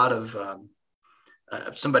got a lot of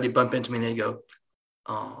somebody bump into me and they go,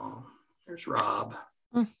 "Oh, there's Rob.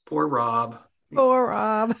 Poor Rob. Poor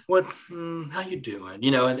Rob. What? How you doing?"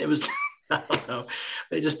 And it was, I don't know.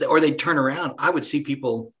 They'd turn around. I would see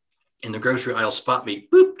people in the grocery aisle spot me,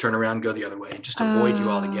 boop, turn around, go the other way, and just avoid you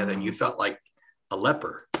altogether. And you felt like a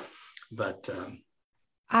leper. But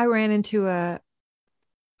I ran into a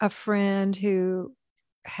friend who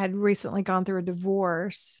had recently gone through a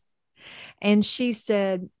divorce, and she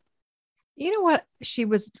said, you know what,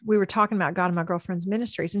 we were talking about God in My Girlfriend's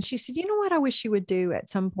Ministries, and she said, you know what I wish you would do at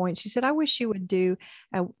some point? She said, I wish you would do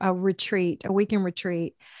a retreat, a weekend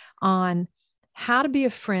retreat on how to be a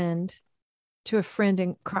friend to a friend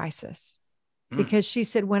in crisis. Because she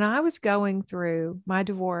said, when I was going through my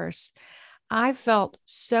divorce, I felt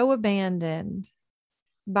so abandoned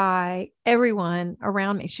by everyone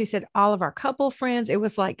around me. She said, all of our couple friends, it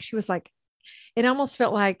was like, she was like, it almost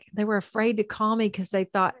felt like they were afraid to call me because they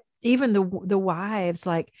thought, even the wives,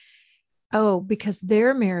 like, oh, because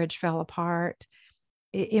their marriage fell apart,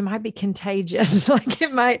 it might be contagious. Like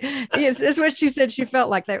it might, it's what she said. She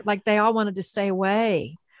felt like they all wanted to stay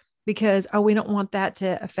away because, oh, we don't want that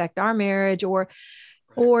to affect our marriage, or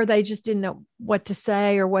they just didn't know what to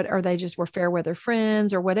say, or they just were fair weather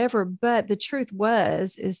friends or whatever. But the truth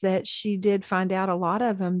is that she did find out a lot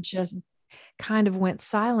of them just kind of went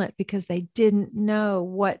silent because they didn't know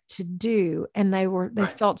what to do. And they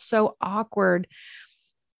felt so awkward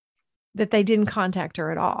that they didn't contact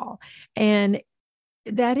her at all. And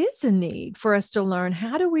that is a need for us to learn.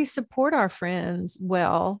 How do we support our friends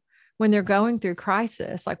well when they're going through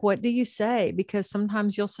crisis? Like, what do you say? Because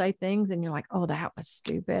sometimes you'll say things and you're like, oh, that was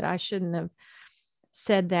stupid. I shouldn't have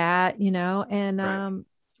said that, and, right.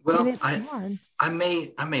 Well, and it's hard. I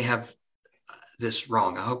may have this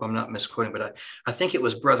wrong. I hope I'm not misquoting, but I think it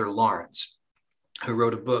was Brother Lawrence who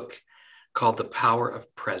wrote a book called The Power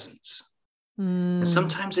of Presence. And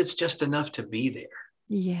sometimes it's just enough to be there.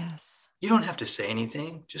 Yes. You don't have to say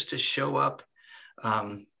anything, just to show up.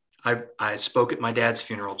 I spoke at my dad's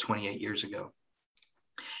funeral 28 years ago.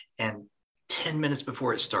 And 10 minutes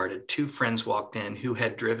before it started, two friends walked in who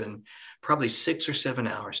had driven probably 6 or 7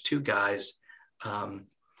 hours, two guys,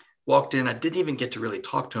 walked in. I didn't even get to really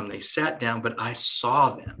talk to them. They sat down, but I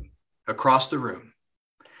saw them across the room.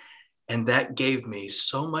 And that gave me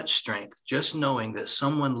so much strength, just knowing that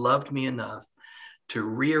someone loved me enough to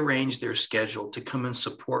rearrange their schedule to come and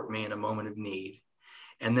support me in a moment of need.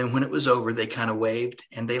 And then when it was over, they kind of waved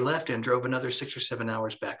and they left and drove another 6 or 7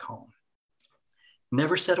 hours back home.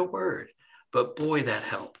 Never said a word, but boy, that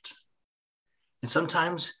helped. And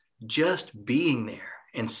sometimes just being there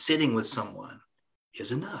and sitting with someone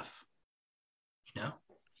is enough,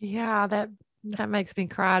 Yeah, that makes me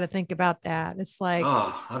cry to think about that. It's like,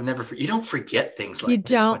 oh, you don't forget things like you that.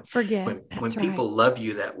 don't forget when people love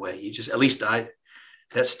you that way. You just, at least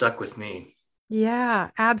that stuck with me. Yeah,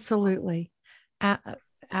 absolutely. Absolutely.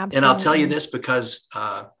 And I'll tell you this because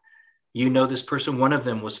this person. One of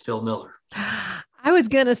them was Phil Miller. I was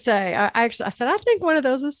going to say, I said, I think one of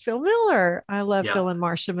those was Phil Miller. I love Phil and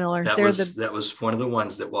Marcia Miller. That was one of the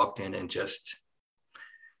ones that walked in and just,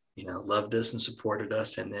 loved us and supported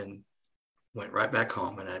us, and then went right back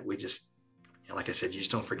home. And we just, like I said, you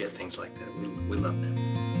just don't forget things like that. We love them.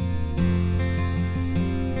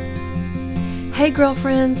 Hey,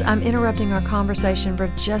 girlfriends, I'm interrupting our conversation for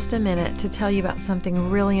just a minute to tell you about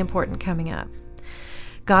something really important coming up.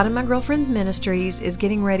 God in My Girlfriend's Ministries is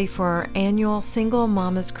getting ready for our annual Single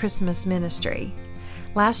Mamas Christmas Ministry.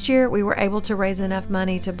 Last year, we were able to raise enough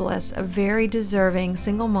money to bless a very deserving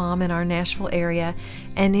single mom in our Nashville area,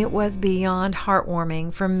 and it was beyond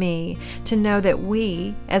heartwarming for me to know that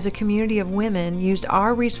we, as a community of women, used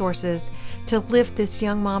our resources to lift this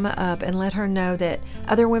young mama up and let her know that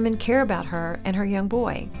other women care about her and her young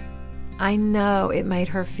boy. I know it made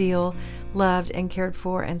her feel loved and cared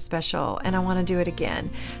for and special, and I want to do it again.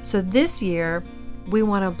 So this year, we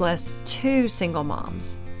want to bless 2 single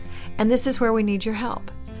moms. And this is where we need your help.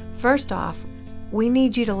 First off, we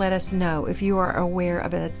need you to let us know if you are aware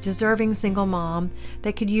of a deserving single mom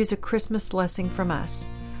that could use a Christmas blessing from us.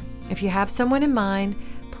 If you have someone in mind,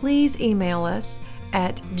 please email us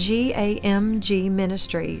at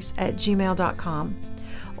gamgministries@gmail.com,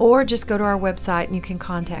 or just go to our website and you can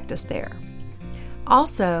contact us there.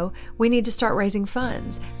 Also, we need to start raising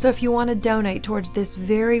funds. So if you want to donate towards this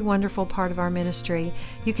very wonderful part of our ministry,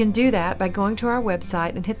 you can do that by going to our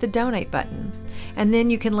website and hit the donate button. And then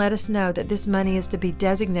you can let us know that this money is to be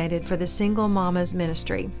designated for the Single Mamas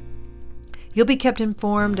Ministry. You'll be kept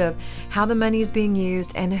informed of how the money is being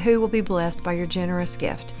used and who will be blessed by your generous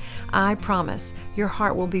gift. I promise your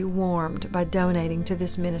heart will be warmed by donating to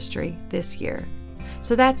this ministry this year.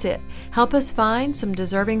 So that's it. Help us find some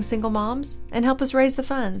deserving single moms and help us raise the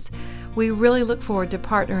funds. We really look forward to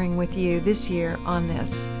partnering with you this year on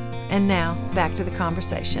this. And now, back to the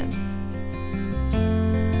conversation.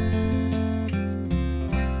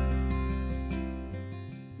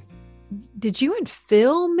 Did you and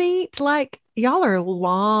Phil meet? Like, y'all are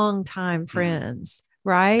longtime friends,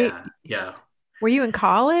 right? Yeah. Were you in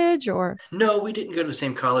college or? No, we didn't go to the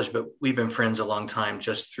same college, but we've been friends a long time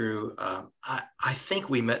just through, I think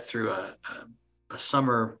we met through a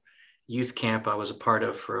summer youth camp I was a part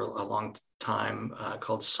of for a long time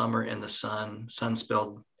called Summer in the Sun, sun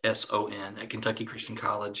spelled S-O-N, at Kentucky Christian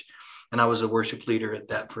College. And I was a worship leader at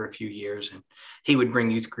that for a few years. And he would bring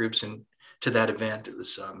youth groups to that event. It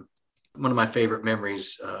was one of my favorite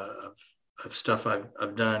memories of stuff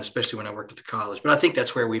I've done, especially when I worked at the college. But I think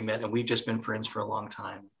that's where we met, and we've just been friends for a long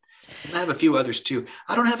time. And I have a few others too.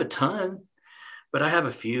 I don't have a ton, but I have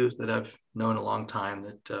a few that I've known a long time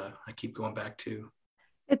that I keep going back to.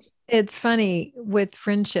 It's funny with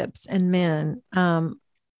friendships and men. I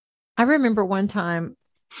remember one time,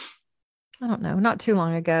 I don't know, not too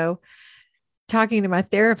long ago, talking to my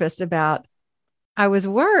therapist about, I was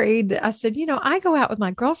worried. I said, I go out with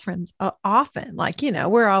my girlfriends often. Like,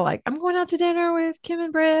 we're all like, I'm going out to dinner with Kim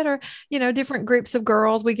and Britt, or, different groups of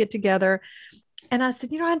girls, we get together. And I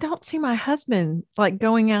said, I don't see my husband like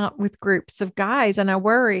going out with groups of guys. And I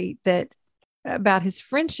worry that about his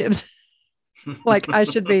friendships, like I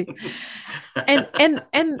should be. And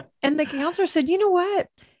the counselor said, you know what?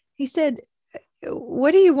 He said, what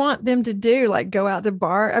do you want them to do? Like go out to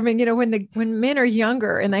bar? I mean, when men are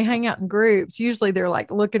younger and they hang out in groups, usually they're like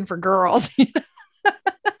looking for girls.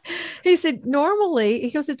 He said, normally, he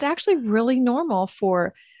goes, it's actually really normal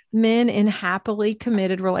for men in happily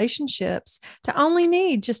committed relationships to only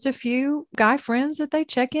need just a few guy friends that they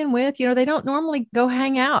check in with. They don't normally go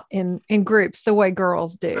hang out in groups the way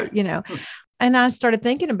girls do, And I started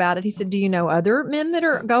thinking about it. He said, do you know other men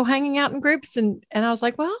that go hanging out in groups? And I was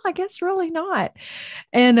like, well, I guess really not.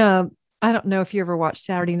 And I don't know if you ever watched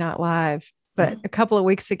Saturday Night Live, but a couple of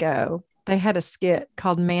weeks ago, they had a skit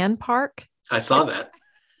called Man Park. I saw that.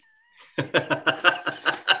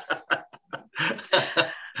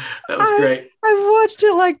 That was great. I've watched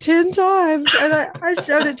it like 10 times, and I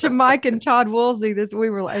showed it to Mike and Todd Woolsey.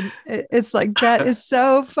 We were like, it's like, that is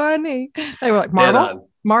so funny. They were like, Marvel.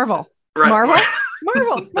 Right. Marvel.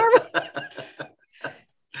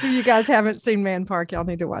 If you guys haven't seen Man Park, y'all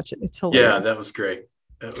need to watch it. It's hilarious. Yeah, that was great.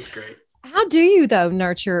 How do you though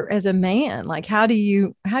nurture as a man? Like how do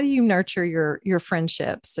you nurture your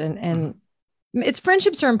friendships and it's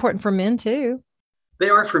friendships are important for men too. They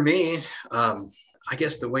are for me. I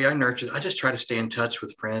guess the way I nurture, I just try to stay in touch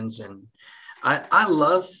with friends, and I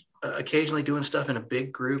love occasionally doing stuff in a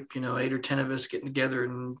big group, 8 or 10 of us getting together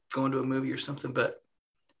and going to a movie or something. But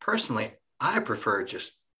personally, I prefer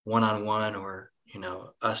just one-on-one or,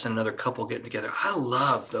 us and another couple getting together. I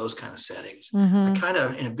love those kind of settings. I kind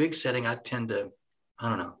of, in a big setting, I tend to, I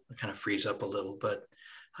don't know, I kind of freeze up a little, but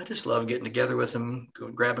I just love getting together with them,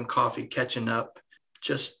 grabbing coffee, catching up,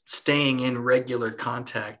 just staying in regular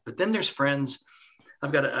contact. But then there's friends.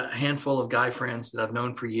 I've got a handful of guy friends that I've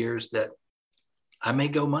known for years that I may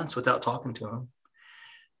go months without talking to them.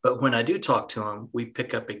 But when I do talk to them, we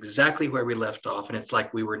pick up exactly where we left off. And it's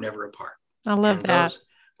like we were never apart. I love that.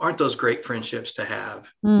 Aren't those great friendships to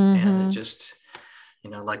have? And it just,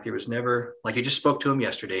 like there was never, like you just spoke to them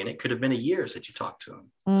yesterday, and it could have been a year since you talked to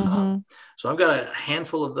them. So I've got a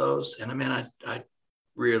handful of those. And I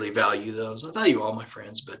really value those. I value all my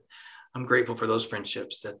friends, but I'm grateful for those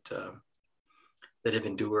friendships that have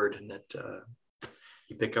endured and that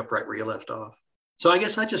you pick up right where you left off. So I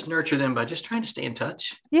guess I just nurture them by just trying to stay in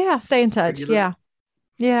touch. Yeah, stay in touch. Yeah.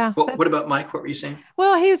 Yeah. What about Mike? What were you saying?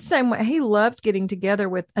 Well, he's the same way. He loves getting together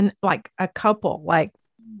with a couple. Like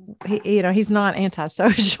he's not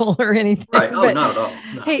antisocial or anything. Right. Oh, not at all.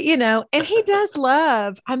 No. He, and he does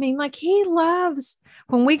love. I mean, like he loves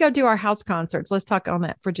when we go do our house concerts, let's talk on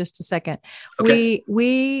that for just a second. Okay.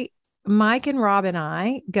 We Mike and Rob and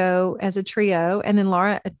I go as a trio, and then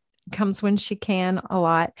Laura comes when she can a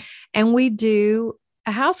lot, and we do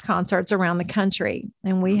house concerts around the country.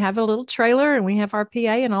 And we have a little trailer, and we have our PA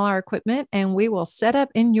and all our equipment, and we will set up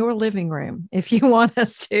in your living room if you want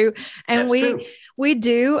us to. And That's true. we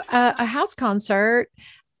do a house concert.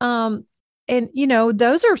 And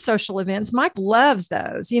those are social events. Mike loves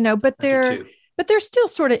those, but I do too. they're still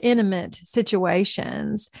sort of intimate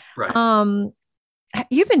situations. Right.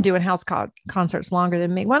 You've been doing concerts longer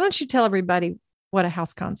than me. Why don't you tell everybody what a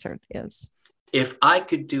house concert is? If I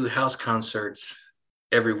could do house concerts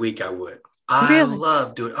every week, I would. Really? I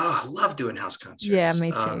love doing house concerts. Yeah,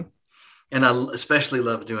 me too. And I especially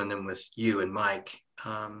love doing them with you and Mike.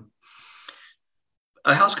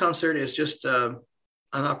 A house concert is just an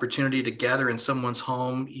opportunity to gather in someone's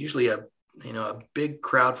home. Usually a big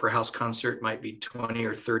crowd for a house concert might be 20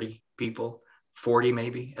 or 30 people, 40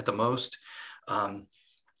 maybe at the most. And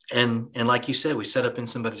like you said, we set up in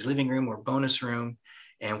somebody's living room or bonus room,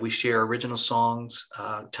 and we share original songs,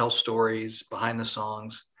 tell stories behind the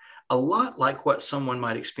songs, a lot like what someone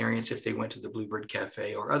might experience if they went to the Bluebird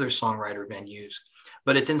Cafe or other songwriter venues,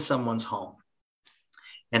 but it's in someone's home.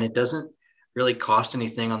 And it doesn't really cost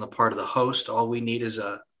anything on the part of the host. All we need is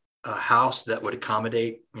a house that would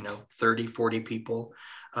accommodate, 30, 40 people.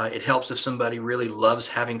 It helps if somebody really loves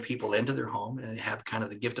having people into their home and they have kind of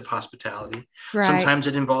the gift of hospitality. Right. Sometimes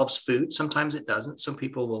it involves food. Sometimes it doesn't. Some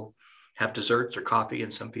people will have desserts or coffee,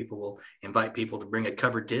 and some people will invite people to bring a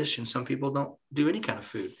covered dish, and some people don't do any kind of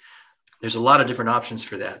food. There's a lot of different options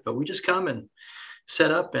for that, but we just come and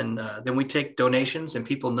set up, and then we take donations, and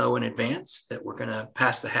people know in advance that we're going to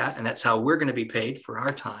pass the hat, and that's how we're going to be paid for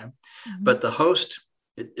our time. Mm-hmm. But the host,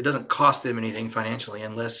 it doesn't cost them anything financially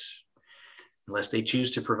unless they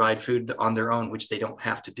choose to provide food on their own, which they don't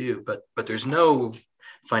have to do. But there's no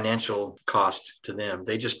financial cost to them.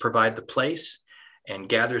 They just provide the place and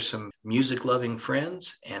gather some music-loving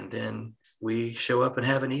friends, and then we show up and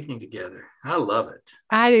have an evening together. I love it.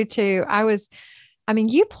 I do too.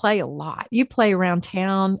 You play a lot. You play around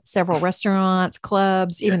town, several restaurants,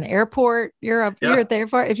 clubs, even the airport. You're at the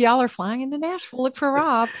airport. If y'all are flying into Nashville, look for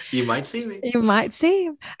Rob. You might see me. You might see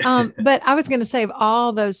him. But I was going to say, of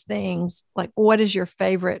all those things, like, what is your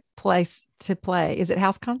favorite place to play? Is it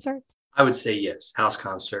house concerts? I would say yes, house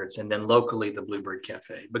concerts, and then locally the Bluebird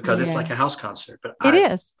Cafe, because it's like a house concert. But it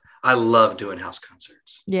is. I love doing house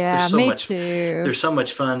concerts. Yeah, me too. There's so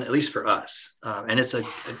much fun, at least for us. And it's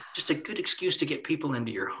just a good excuse to get people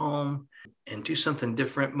into your home and do something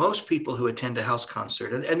different. Most people who attend a house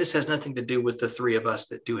concert, and this has nothing to do with the three of us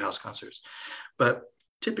that do house concerts, but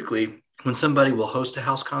typically when somebody will host a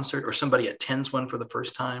house concert or somebody attends one for the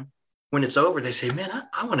first time, when it's over, they say, man,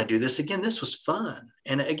 I want to do this again. This was fun.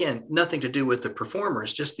 And again, nothing to do with the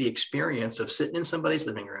performers, just the experience of sitting in somebody's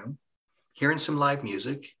living room, hearing some live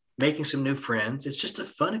music, making some new friends. It's just a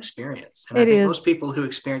fun experience. And I think most people who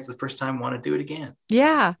experience it the first time want to do it again.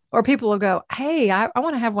 Yeah. Or people will go, hey, I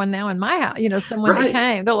want to have one now in my house. Someone that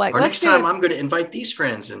came, they're like, or next time I'm going to invite these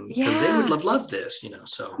friends, and because they would love this,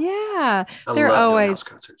 so. Yeah. They're love doing house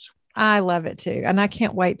concerts. I love it too. And I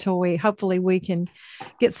can't wait till hopefully we can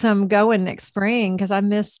get some going next spring, because I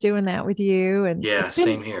miss doing that with you. And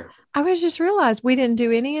same here. I was just realized we didn't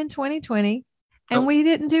do any in 2020. And we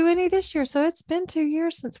didn't do any this year. So it's been 2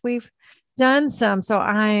 years since we've done some. So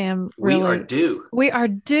I am really. We are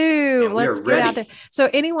due. Let's get out there. So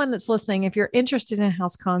anyone that's listening, if you're interested in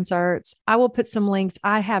house concerts, I will put some links.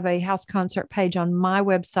 I have a house concert page on my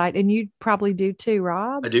website, and you probably do too,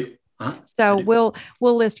 Rob. I do. So we'll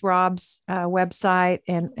list Rob's website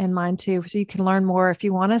and mine too. So you can learn more if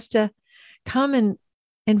you want us to come and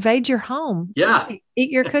invade your home. Yeah.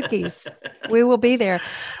 Eat your cookies. We will be there.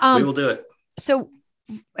 We will do it. So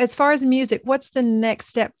as far as music, what's the next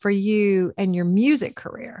step for you and your music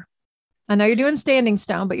career? I know you're doing Standing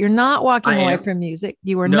Stone, but you're not walking away from music.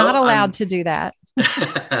 You were not allowed to do that.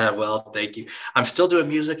 Well, thank you. I'm still doing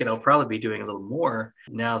music, and I'll probably be doing a little more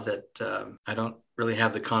now that I don't really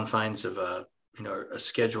have the confines of a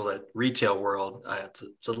schedule at Retail World.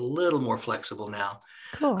 It's a little more flexible now.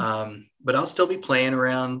 Cool. But I'll still be playing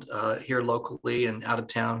around here locally and out of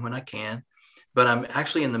town when I can. But I'm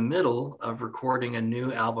actually in the middle of recording a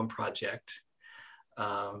new album project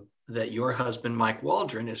that your husband, Mike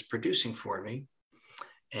Waldron, is producing for me.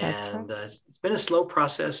 And it's been a slow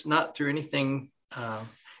process, not through anything.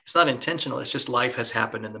 It's not intentional. It's just life has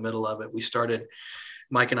happened in the middle of it.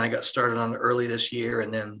 Mike and I got started on it early this year,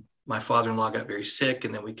 and then my father-in-law got very sick,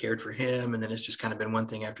 and then we cared for him. And then it's just kind of been one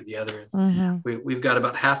thing after the other. Mm-hmm. We've got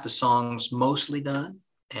about half the songs mostly done.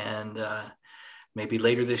 And maybe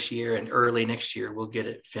later this year and early next year, we'll get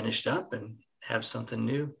it finished up and have something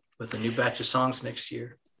new with a new batch of songs next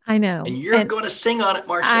year. I know. And you're going to sing on it,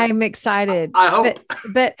 Marcia. I'm excited. I hope.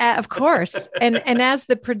 But of course. And as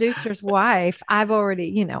the producer's wife, I've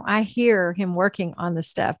already, I hear him working on the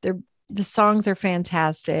stuff. The songs are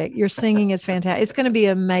fantastic. Your singing is fantastic. It's going to be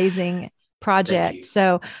an amazing project.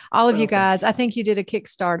 So all of you guys, I think you did a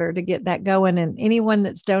Kickstarter to get that going, and anyone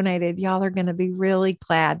that's donated, y'all are going to be really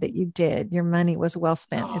glad that you did. Your money was well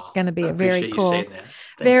spent. It's going to be a very cool,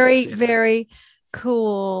 very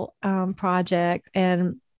cool project.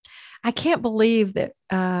 And I can't believe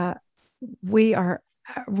that we are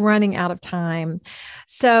running out of time.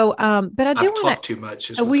 So, but I do want to talk too much.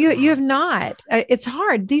 You have not. It's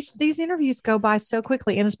hard. These interviews go by so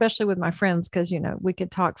quickly, and especially with my friends, because we could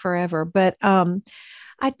talk forever. But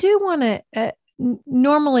I do want to.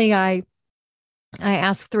 Normally, I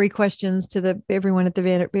ask 3 questions to everyone at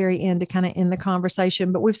the very end to kind of end the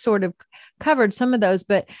conversation, but we've sort of covered some of those.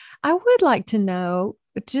 But I would like to know,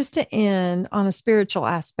 just to end on a spiritual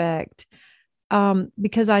aspect,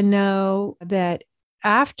 because I know that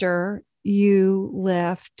after you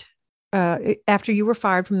left, after you were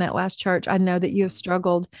fired from that last church, I know that you have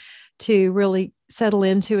struggled to really settle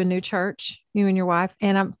into a new church, you and your wife.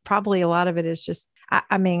 And I'm probably, a lot of it is just,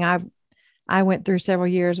 I went through several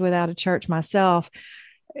years without a church myself.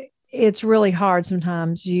 It's really hard.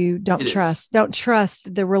 Sometimes you don't trust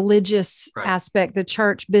the religious aspect, the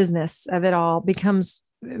church business of it all becomes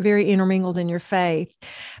very intermingled in your faith,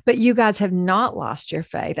 but you guys have not lost your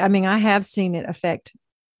faith. I mean, I have seen it affect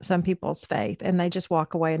some people's faith, and they just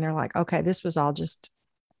walk away and they're like, okay, this was all just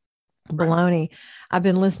baloney. I've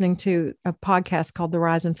been listening to a podcast called The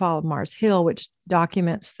Rise and Fall of Mars Hill, which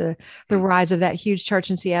documents the rise of that huge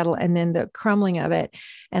church in Seattle and then the crumbling of it.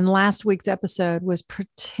 And last week's episode was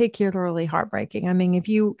particularly heartbreaking. I mean, if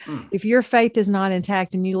your faith is not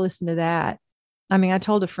intact and you listen to that, I mean, I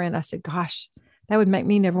told a friend, I said, gosh, that would make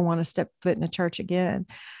me never want to step foot in a church again.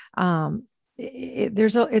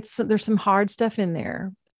 There's some hard stuff in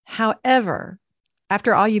there. However,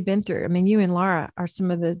 after all you've been through, I mean, you and Laura are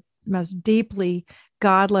some of the most deeply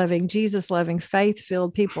God-loving, Jesus-loving,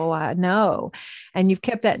 faith-filled people I know, and you've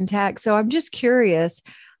kept that intact. So I'm just curious,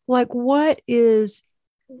 like, what are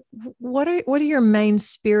your main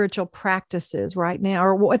spiritual practices right now,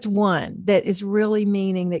 or what's one that is really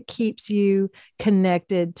meaning that keeps you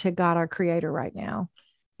connected to God, our Creator, right now?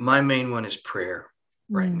 My main one is prayer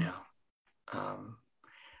right now.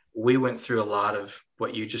 We went through a lot of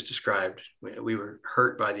what you just described. We were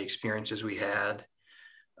hurt by the experiences we had.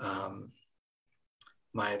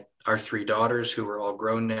 Our 3 daughters, who are all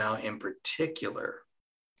grown now, in particular,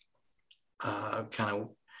 kind of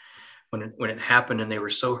when it happened, and they were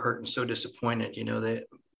so hurt and so disappointed, a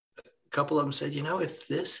couple of them said, if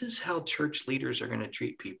this is how church leaders are going to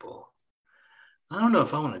treat people, I don't know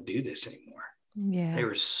if I want to do this anymore. Yeah. They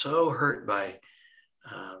were so hurt by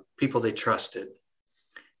people they trusted.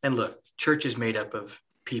 And look, church is made up of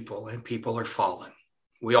people, and people are fallen.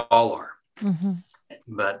 We all are. Mm-hmm.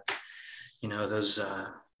 But,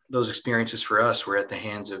 those experiences for us were at the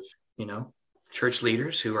hands of, church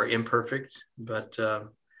leaders who are imperfect, but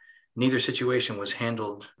neither situation was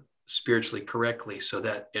handled spiritually correctly, so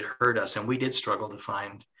that it hurt us. And we did struggle to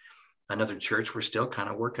find another church. We're still kind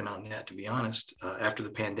of working on that, to be honest, after the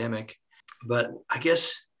pandemic. But I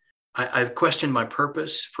guess I've questioned my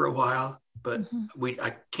purpose for a while, but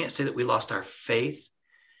I can't say that we lost our faith,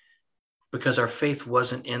 because our faith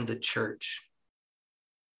wasn't in the church.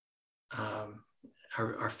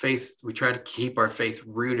 Our faith, we try to keep our faith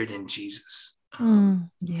rooted in Jesus.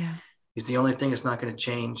 He's the only thing that's not going to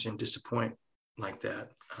change and disappoint like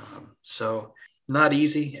that. So not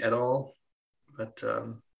easy at all, but,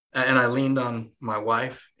 and I leaned on my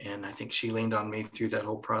wife, and I think she leaned on me through that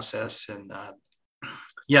whole process. And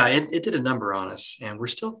it did a number on us, and we're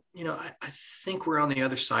still, I think we're on the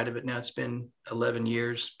other side of it now. It's been 11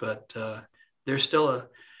 years, but there's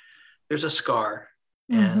a scar,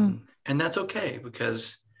 and that's okay,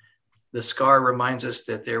 because the scar reminds us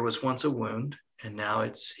that there was once a wound, and now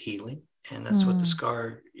it's healing. And that's what the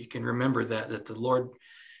scar, you can remember that the Lord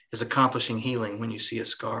is accomplishing healing when you see a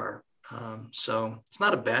scar. So it's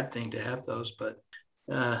not a bad thing to have those, but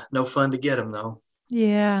no fun to get them, though.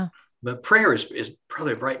 Yeah. But prayer is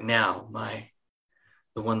probably right now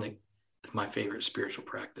the one that is my favorite spiritual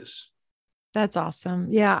practice. That's awesome.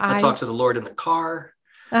 Yeah. I talk to the Lord in the car,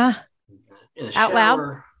 in the out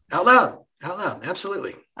shower, out loud.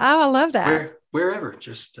 Absolutely. Oh, I love that. Wherever,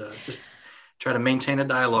 just try to maintain a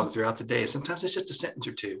dialogue throughout the day. Sometimes it's just a sentence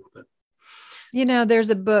or two, but there's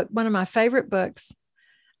a book, one of my favorite books.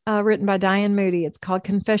 written by Diane Moody. It's called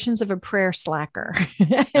Confessions of a Prayer Slacker.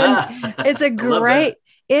 And it's a I love that. great,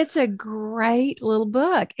 it's a great little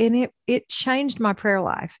book. And it changed my prayer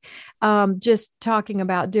life. Just talking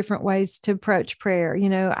about different ways to approach prayer.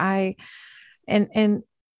 And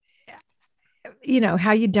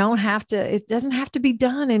how you don't have to, it doesn't have to be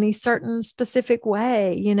done any certain specific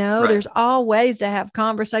way. Right. There's all ways to have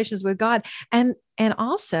conversations with God. And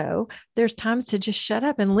also there's times to just shut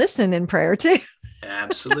up and listen in prayer too.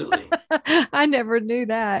 Absolutely. I never knew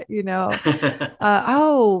that.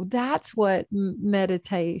 Oh, that's what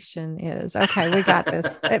meditation is. Okay, we got this.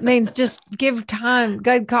 It means just give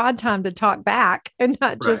God time to talk back and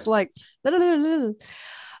not Right. just like, but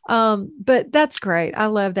that's great. I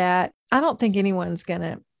love that. I don't think anyone's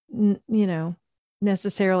gonna,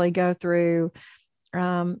 necessarily go through,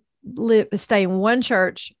 stay in one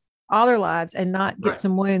church all their lives and not get Right.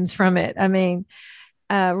 some wounds from it. I mean,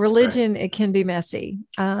 Right. religion, it can be messy.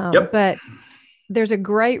 Yep. But there's a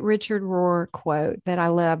great Richard Rohr quote that I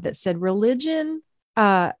love that said, religion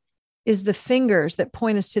is the fingers that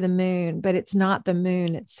point us to the moon, but it's not the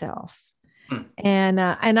moon itself. Hmm. And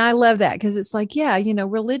I love that because it's like, yeah,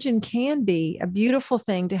 religion can be a beautiful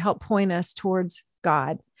thing to help point us towards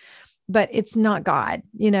God, but it's not God,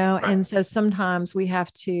 Right. and so sometimes we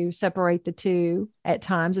have to separate the two at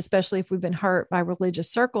times, especially if we've been hurt by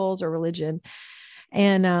religious circles or religion.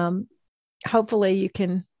 And hopefully you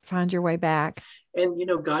can find your way back. And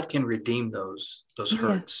God can redeem those Yeah.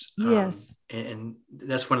 hurts. Yes. And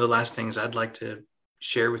that's one of the last things I'd like to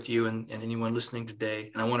share with you and anyone listening today.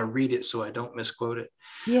 And I want to read it so I don't misquote it.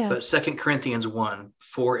 But Yes. 2 Corinthians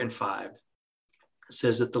 1:4-5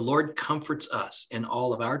 says that the Lord comforts us in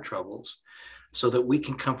all of our troubles so that we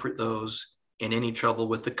can comfort those in any trouble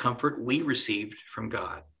with the comfort we received from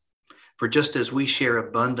God. For just as we share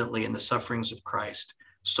abundantly in the sufferings of Christ,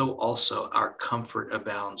 so also our comfort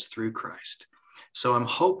abounds through Christ. So I'm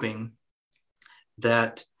hoping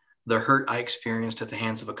that the hurt I experienced at the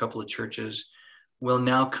hands of a couple of churches will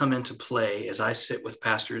now come into play as I sit with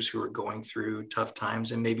pastors who are going through tough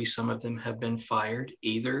times, and maybe some of them have been fired,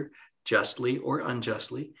 either justly or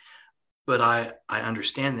unjustly. But I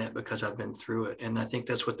understand that because I've been through it. And I think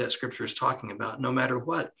that's what that scripture is talking about. No matter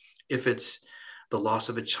what, if it's the loss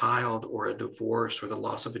of a child or a divorce or the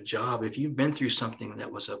loss of a job, if you've been through something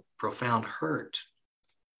that was a profound hurt,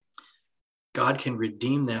 God can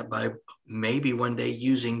redeem that by maybe one day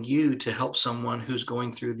using you to help someone who's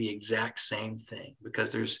going through the exact same thing,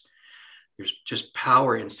 because there's just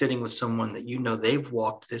power in sitting with someone that they've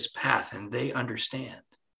walked this path and they understand.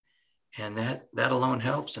 And that alone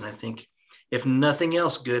helps. And I think if nothing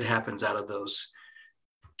else good happens out of those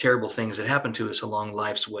terrible things that happen to us along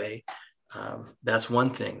life's way, that's one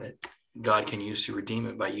thing that God can use to redeem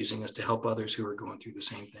it, by using us to help others who are going through the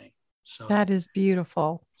same thing. So That is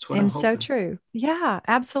beautiful that's what I'm and so hoping. true. Yeah,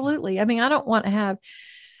 absolutely. I mean, I don't want to have,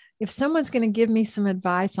 if someone's going to give me some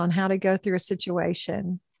advice on how to go through a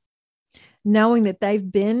situation, knowing that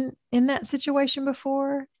they've been in that situation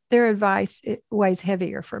before, their advice, it weighs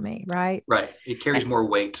heavier for me, right? Right. It carries more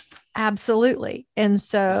weight. Absolutely. And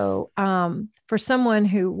so, for someone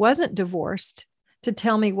who wasn't divorced to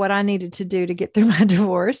tell me what I needed to do to get through my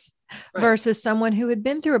divorce, Right. versus someone who had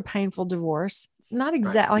been through a painful divorce, not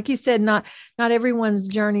exact, Right. like you said, not everyone's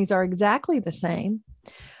journeys are exactly the same,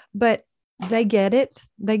 but they get it.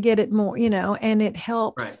 They get it more, and it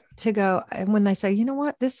helps Right. to go. And when they say, you know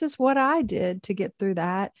what, this is what I did to get through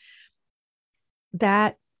that,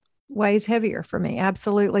 that weighs heavier for me.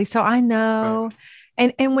 Absolutely. So I know.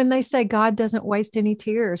 Right. And when they say God doesn't waste any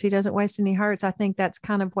tears, he doesn't waste any hurts, I think that's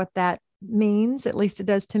kind of what that means. At least it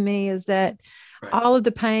does to me, is that Right. all of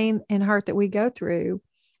the pain and hurt that we go through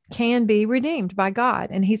can be redeemed by God,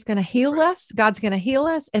 and he's going to heal Right. us. God's going to heal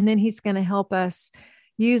us. And then he's going to help us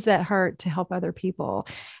use that hurt to help other people.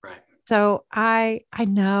 Right. So I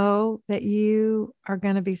know that you are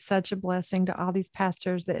going to be such a blessing to all these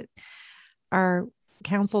pastors that are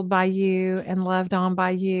counseled by you and loved on by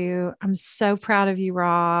you. I'm so proud of you,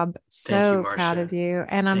 Rob. Thank you, So proud Marcia. of you.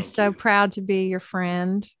 And I'm Thank so you. proud to be your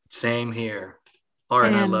friend. Same here. Laura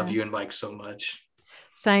and I And love you and Mike so much.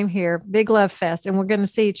 same here. Big love fest. And we're going to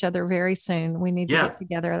see each other very soon. We need to Yeah. get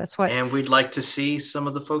together. That's what. And we'd like to see some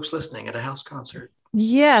of the folks listening at a house concert.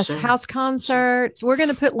 Yes, Soon. house concerts. We're going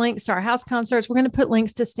to put links to our house concerts. We're going to put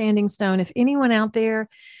links to Standing Stone. If anyone out there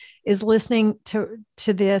is listening to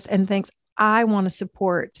this and thinks, I want to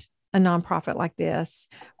support a nonprofit like this,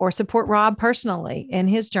 or support Rob personally in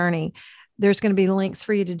his journey, there's going to be links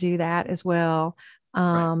for you to do that as well.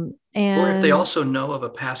 Right. And or if they also know of a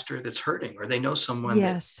pastor that's hurting, or they know someone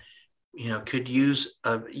yes, could use,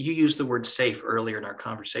 you used the word safe earlier in our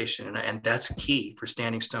conversation, and that's key for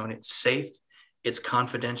Standing Stone. It's safe, it's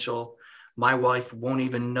confidential. My wife won't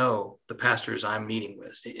even know the pastors I'm meeting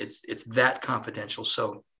with. It's that confidential.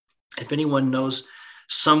 So if anyone knows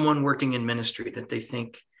someone working in ministry that they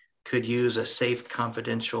think could use a safe,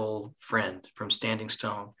 confidential friend from Standing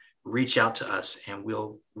Stone, reach out to us and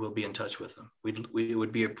we'll be in touch with them. It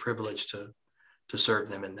would be a privilege to serve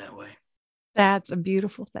them in that way. That's a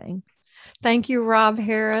beautiful thing. Thank you, Rob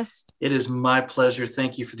Harris. It is my pleasure.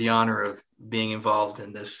 Thank you for the honor of being involved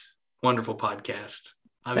in this wonderful podcast.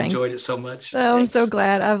 I've enjoyed it so much. Oh, I'm so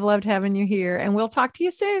glad. I've loved having you here, and we'll talk to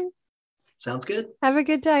you soon. Sounds good. Have a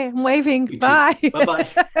good day. I'm waving. Bye. Bye-bye.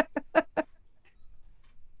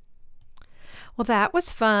 Well, that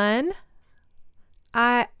was fun.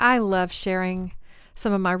 I love sharing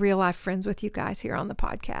some of my real life friends with you guys here on the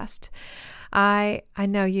podcast. I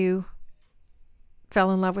know you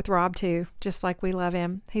fell in love with Rob too, just like we love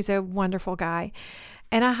him. He's a wonderful guy.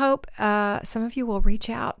 And I hope some of you will reach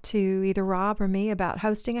out to either Rob or me about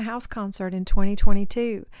hosting a house concert in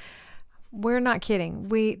 2022. We're not kidding.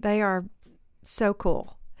 They are so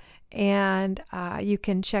cool. And you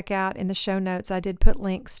can check out in the show notes, I did put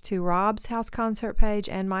links to Rob's house concert page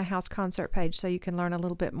and my house concert page so you can learn a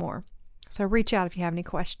little bit more. So reach out if you have any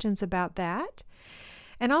questions about that.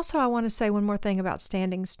 And also I want to say one more thing about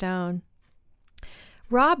Standing Stone.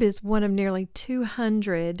 Rob is one of nearly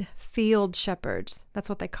 200 field shepherds. That's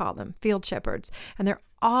what they call them, field shepherds. And they're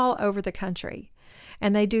all over the country.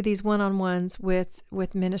 And they do these one-on-ones with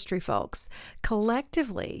ministry folks.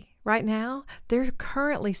 Collectively, right now, they're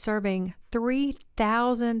currently serving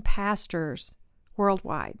 3,000 pastors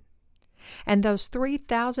worldwide. And those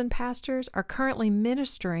 3,000 pastors are currently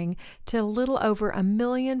ministering to a little over 1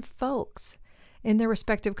 million folks in their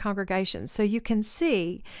respective congregations. So you can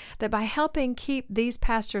see that by helping keep these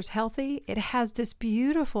pastors healthy, it has this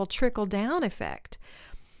beautiful trickle-down effect.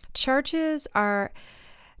 Churches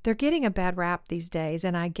they're getting a bad rap these days,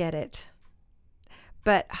 and I get it.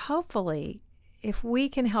 But hopefully, if we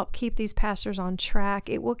can help keep these pastors on track,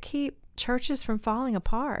 it will keep churches from falling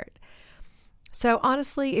apart. So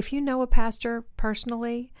honestly, if you know a pastor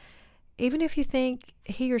personally, even if you think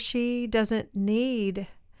he or she doesn't need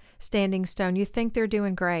Standing Stone, you think they're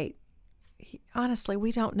doing great. Honestly,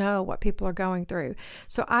 we don't know what people are going through.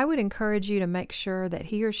 So I would encourage you to make sure that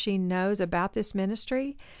he or she knows about this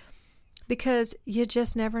ministry, because you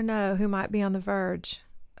just never know who might be on the verge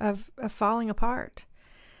of falling apart,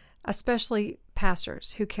 especially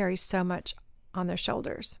pastors who carry so much on their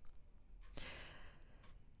shoulders.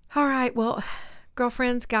 All right, well,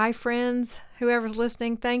 girlfriends, guy friends, whoever's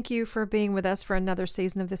listening, thank you for being with us for another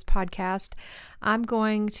season of this podcast. I'm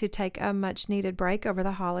going to take a much needed break over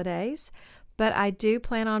the holidays, but I do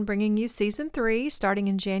plan on bringing you season 3 starting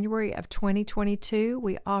in January of 2022.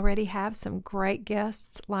 We already have some great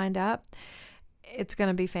guests lined up. It's going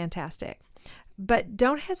to be fantastic. But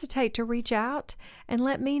don't hesitate to reach out and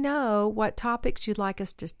let me know what topics you'd like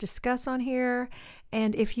us to discuss on here.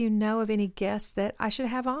 And if you know of any guests that I should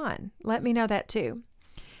have on, let me know that too.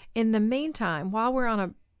 In the meantime, while we're on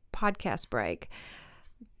a podcast break,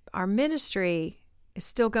 our ministry is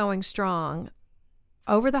still going strong.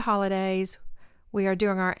 Over the holidays, we are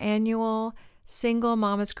doing our annual Single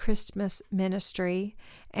Mama's Christmas ministry,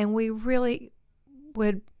 and we really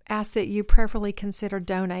would ask that you prayerfully consider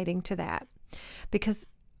donating to that, because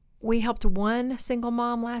we helped one single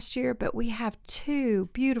mom last year, but we have 2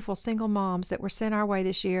 beautiful single moms that were sent our way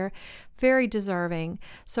this year, very deserving.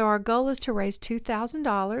 So our goal is to raise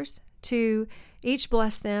 $2,000 to each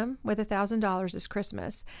bless them with $1,000 this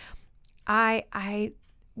Christmas. I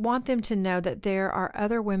want them to know that there are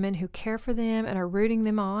other women who care for them and are rooting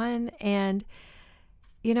them on. And,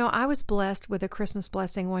 I was blessed with a Christmas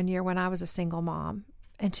blessing one year when I was a single mom.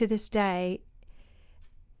 And to this day,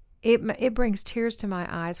 it brings tears to my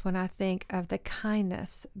eyes when I think of the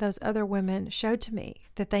kindness those other women showed to me,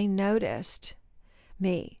 that they noticed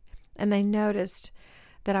me and they noticed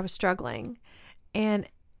that I was struggling. And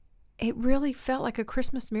it really felt like a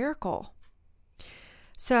Christmas miracle.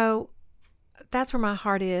 So that's where my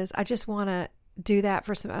heart is. I just want to do that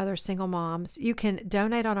for some other single moms. You can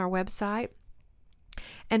donate on our website.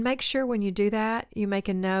 And make sure when you do that, you make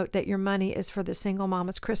a note that your money is for the Single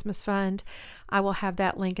Mama's Christmas Fund. I will have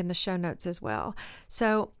that link in the show notes as well.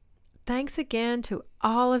 So thanks again to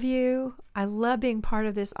all of you. I love being part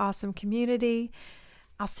of this awesome community.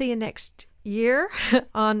 I'll see you next year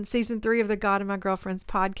on season 3 of the God and My Girlfriends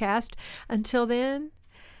podcast. Until then,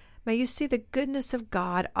 may you see the goodness of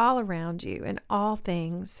God all around you in all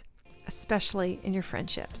things, especially in your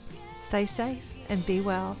friendships. Stay safe and be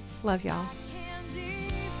well. Love y'all.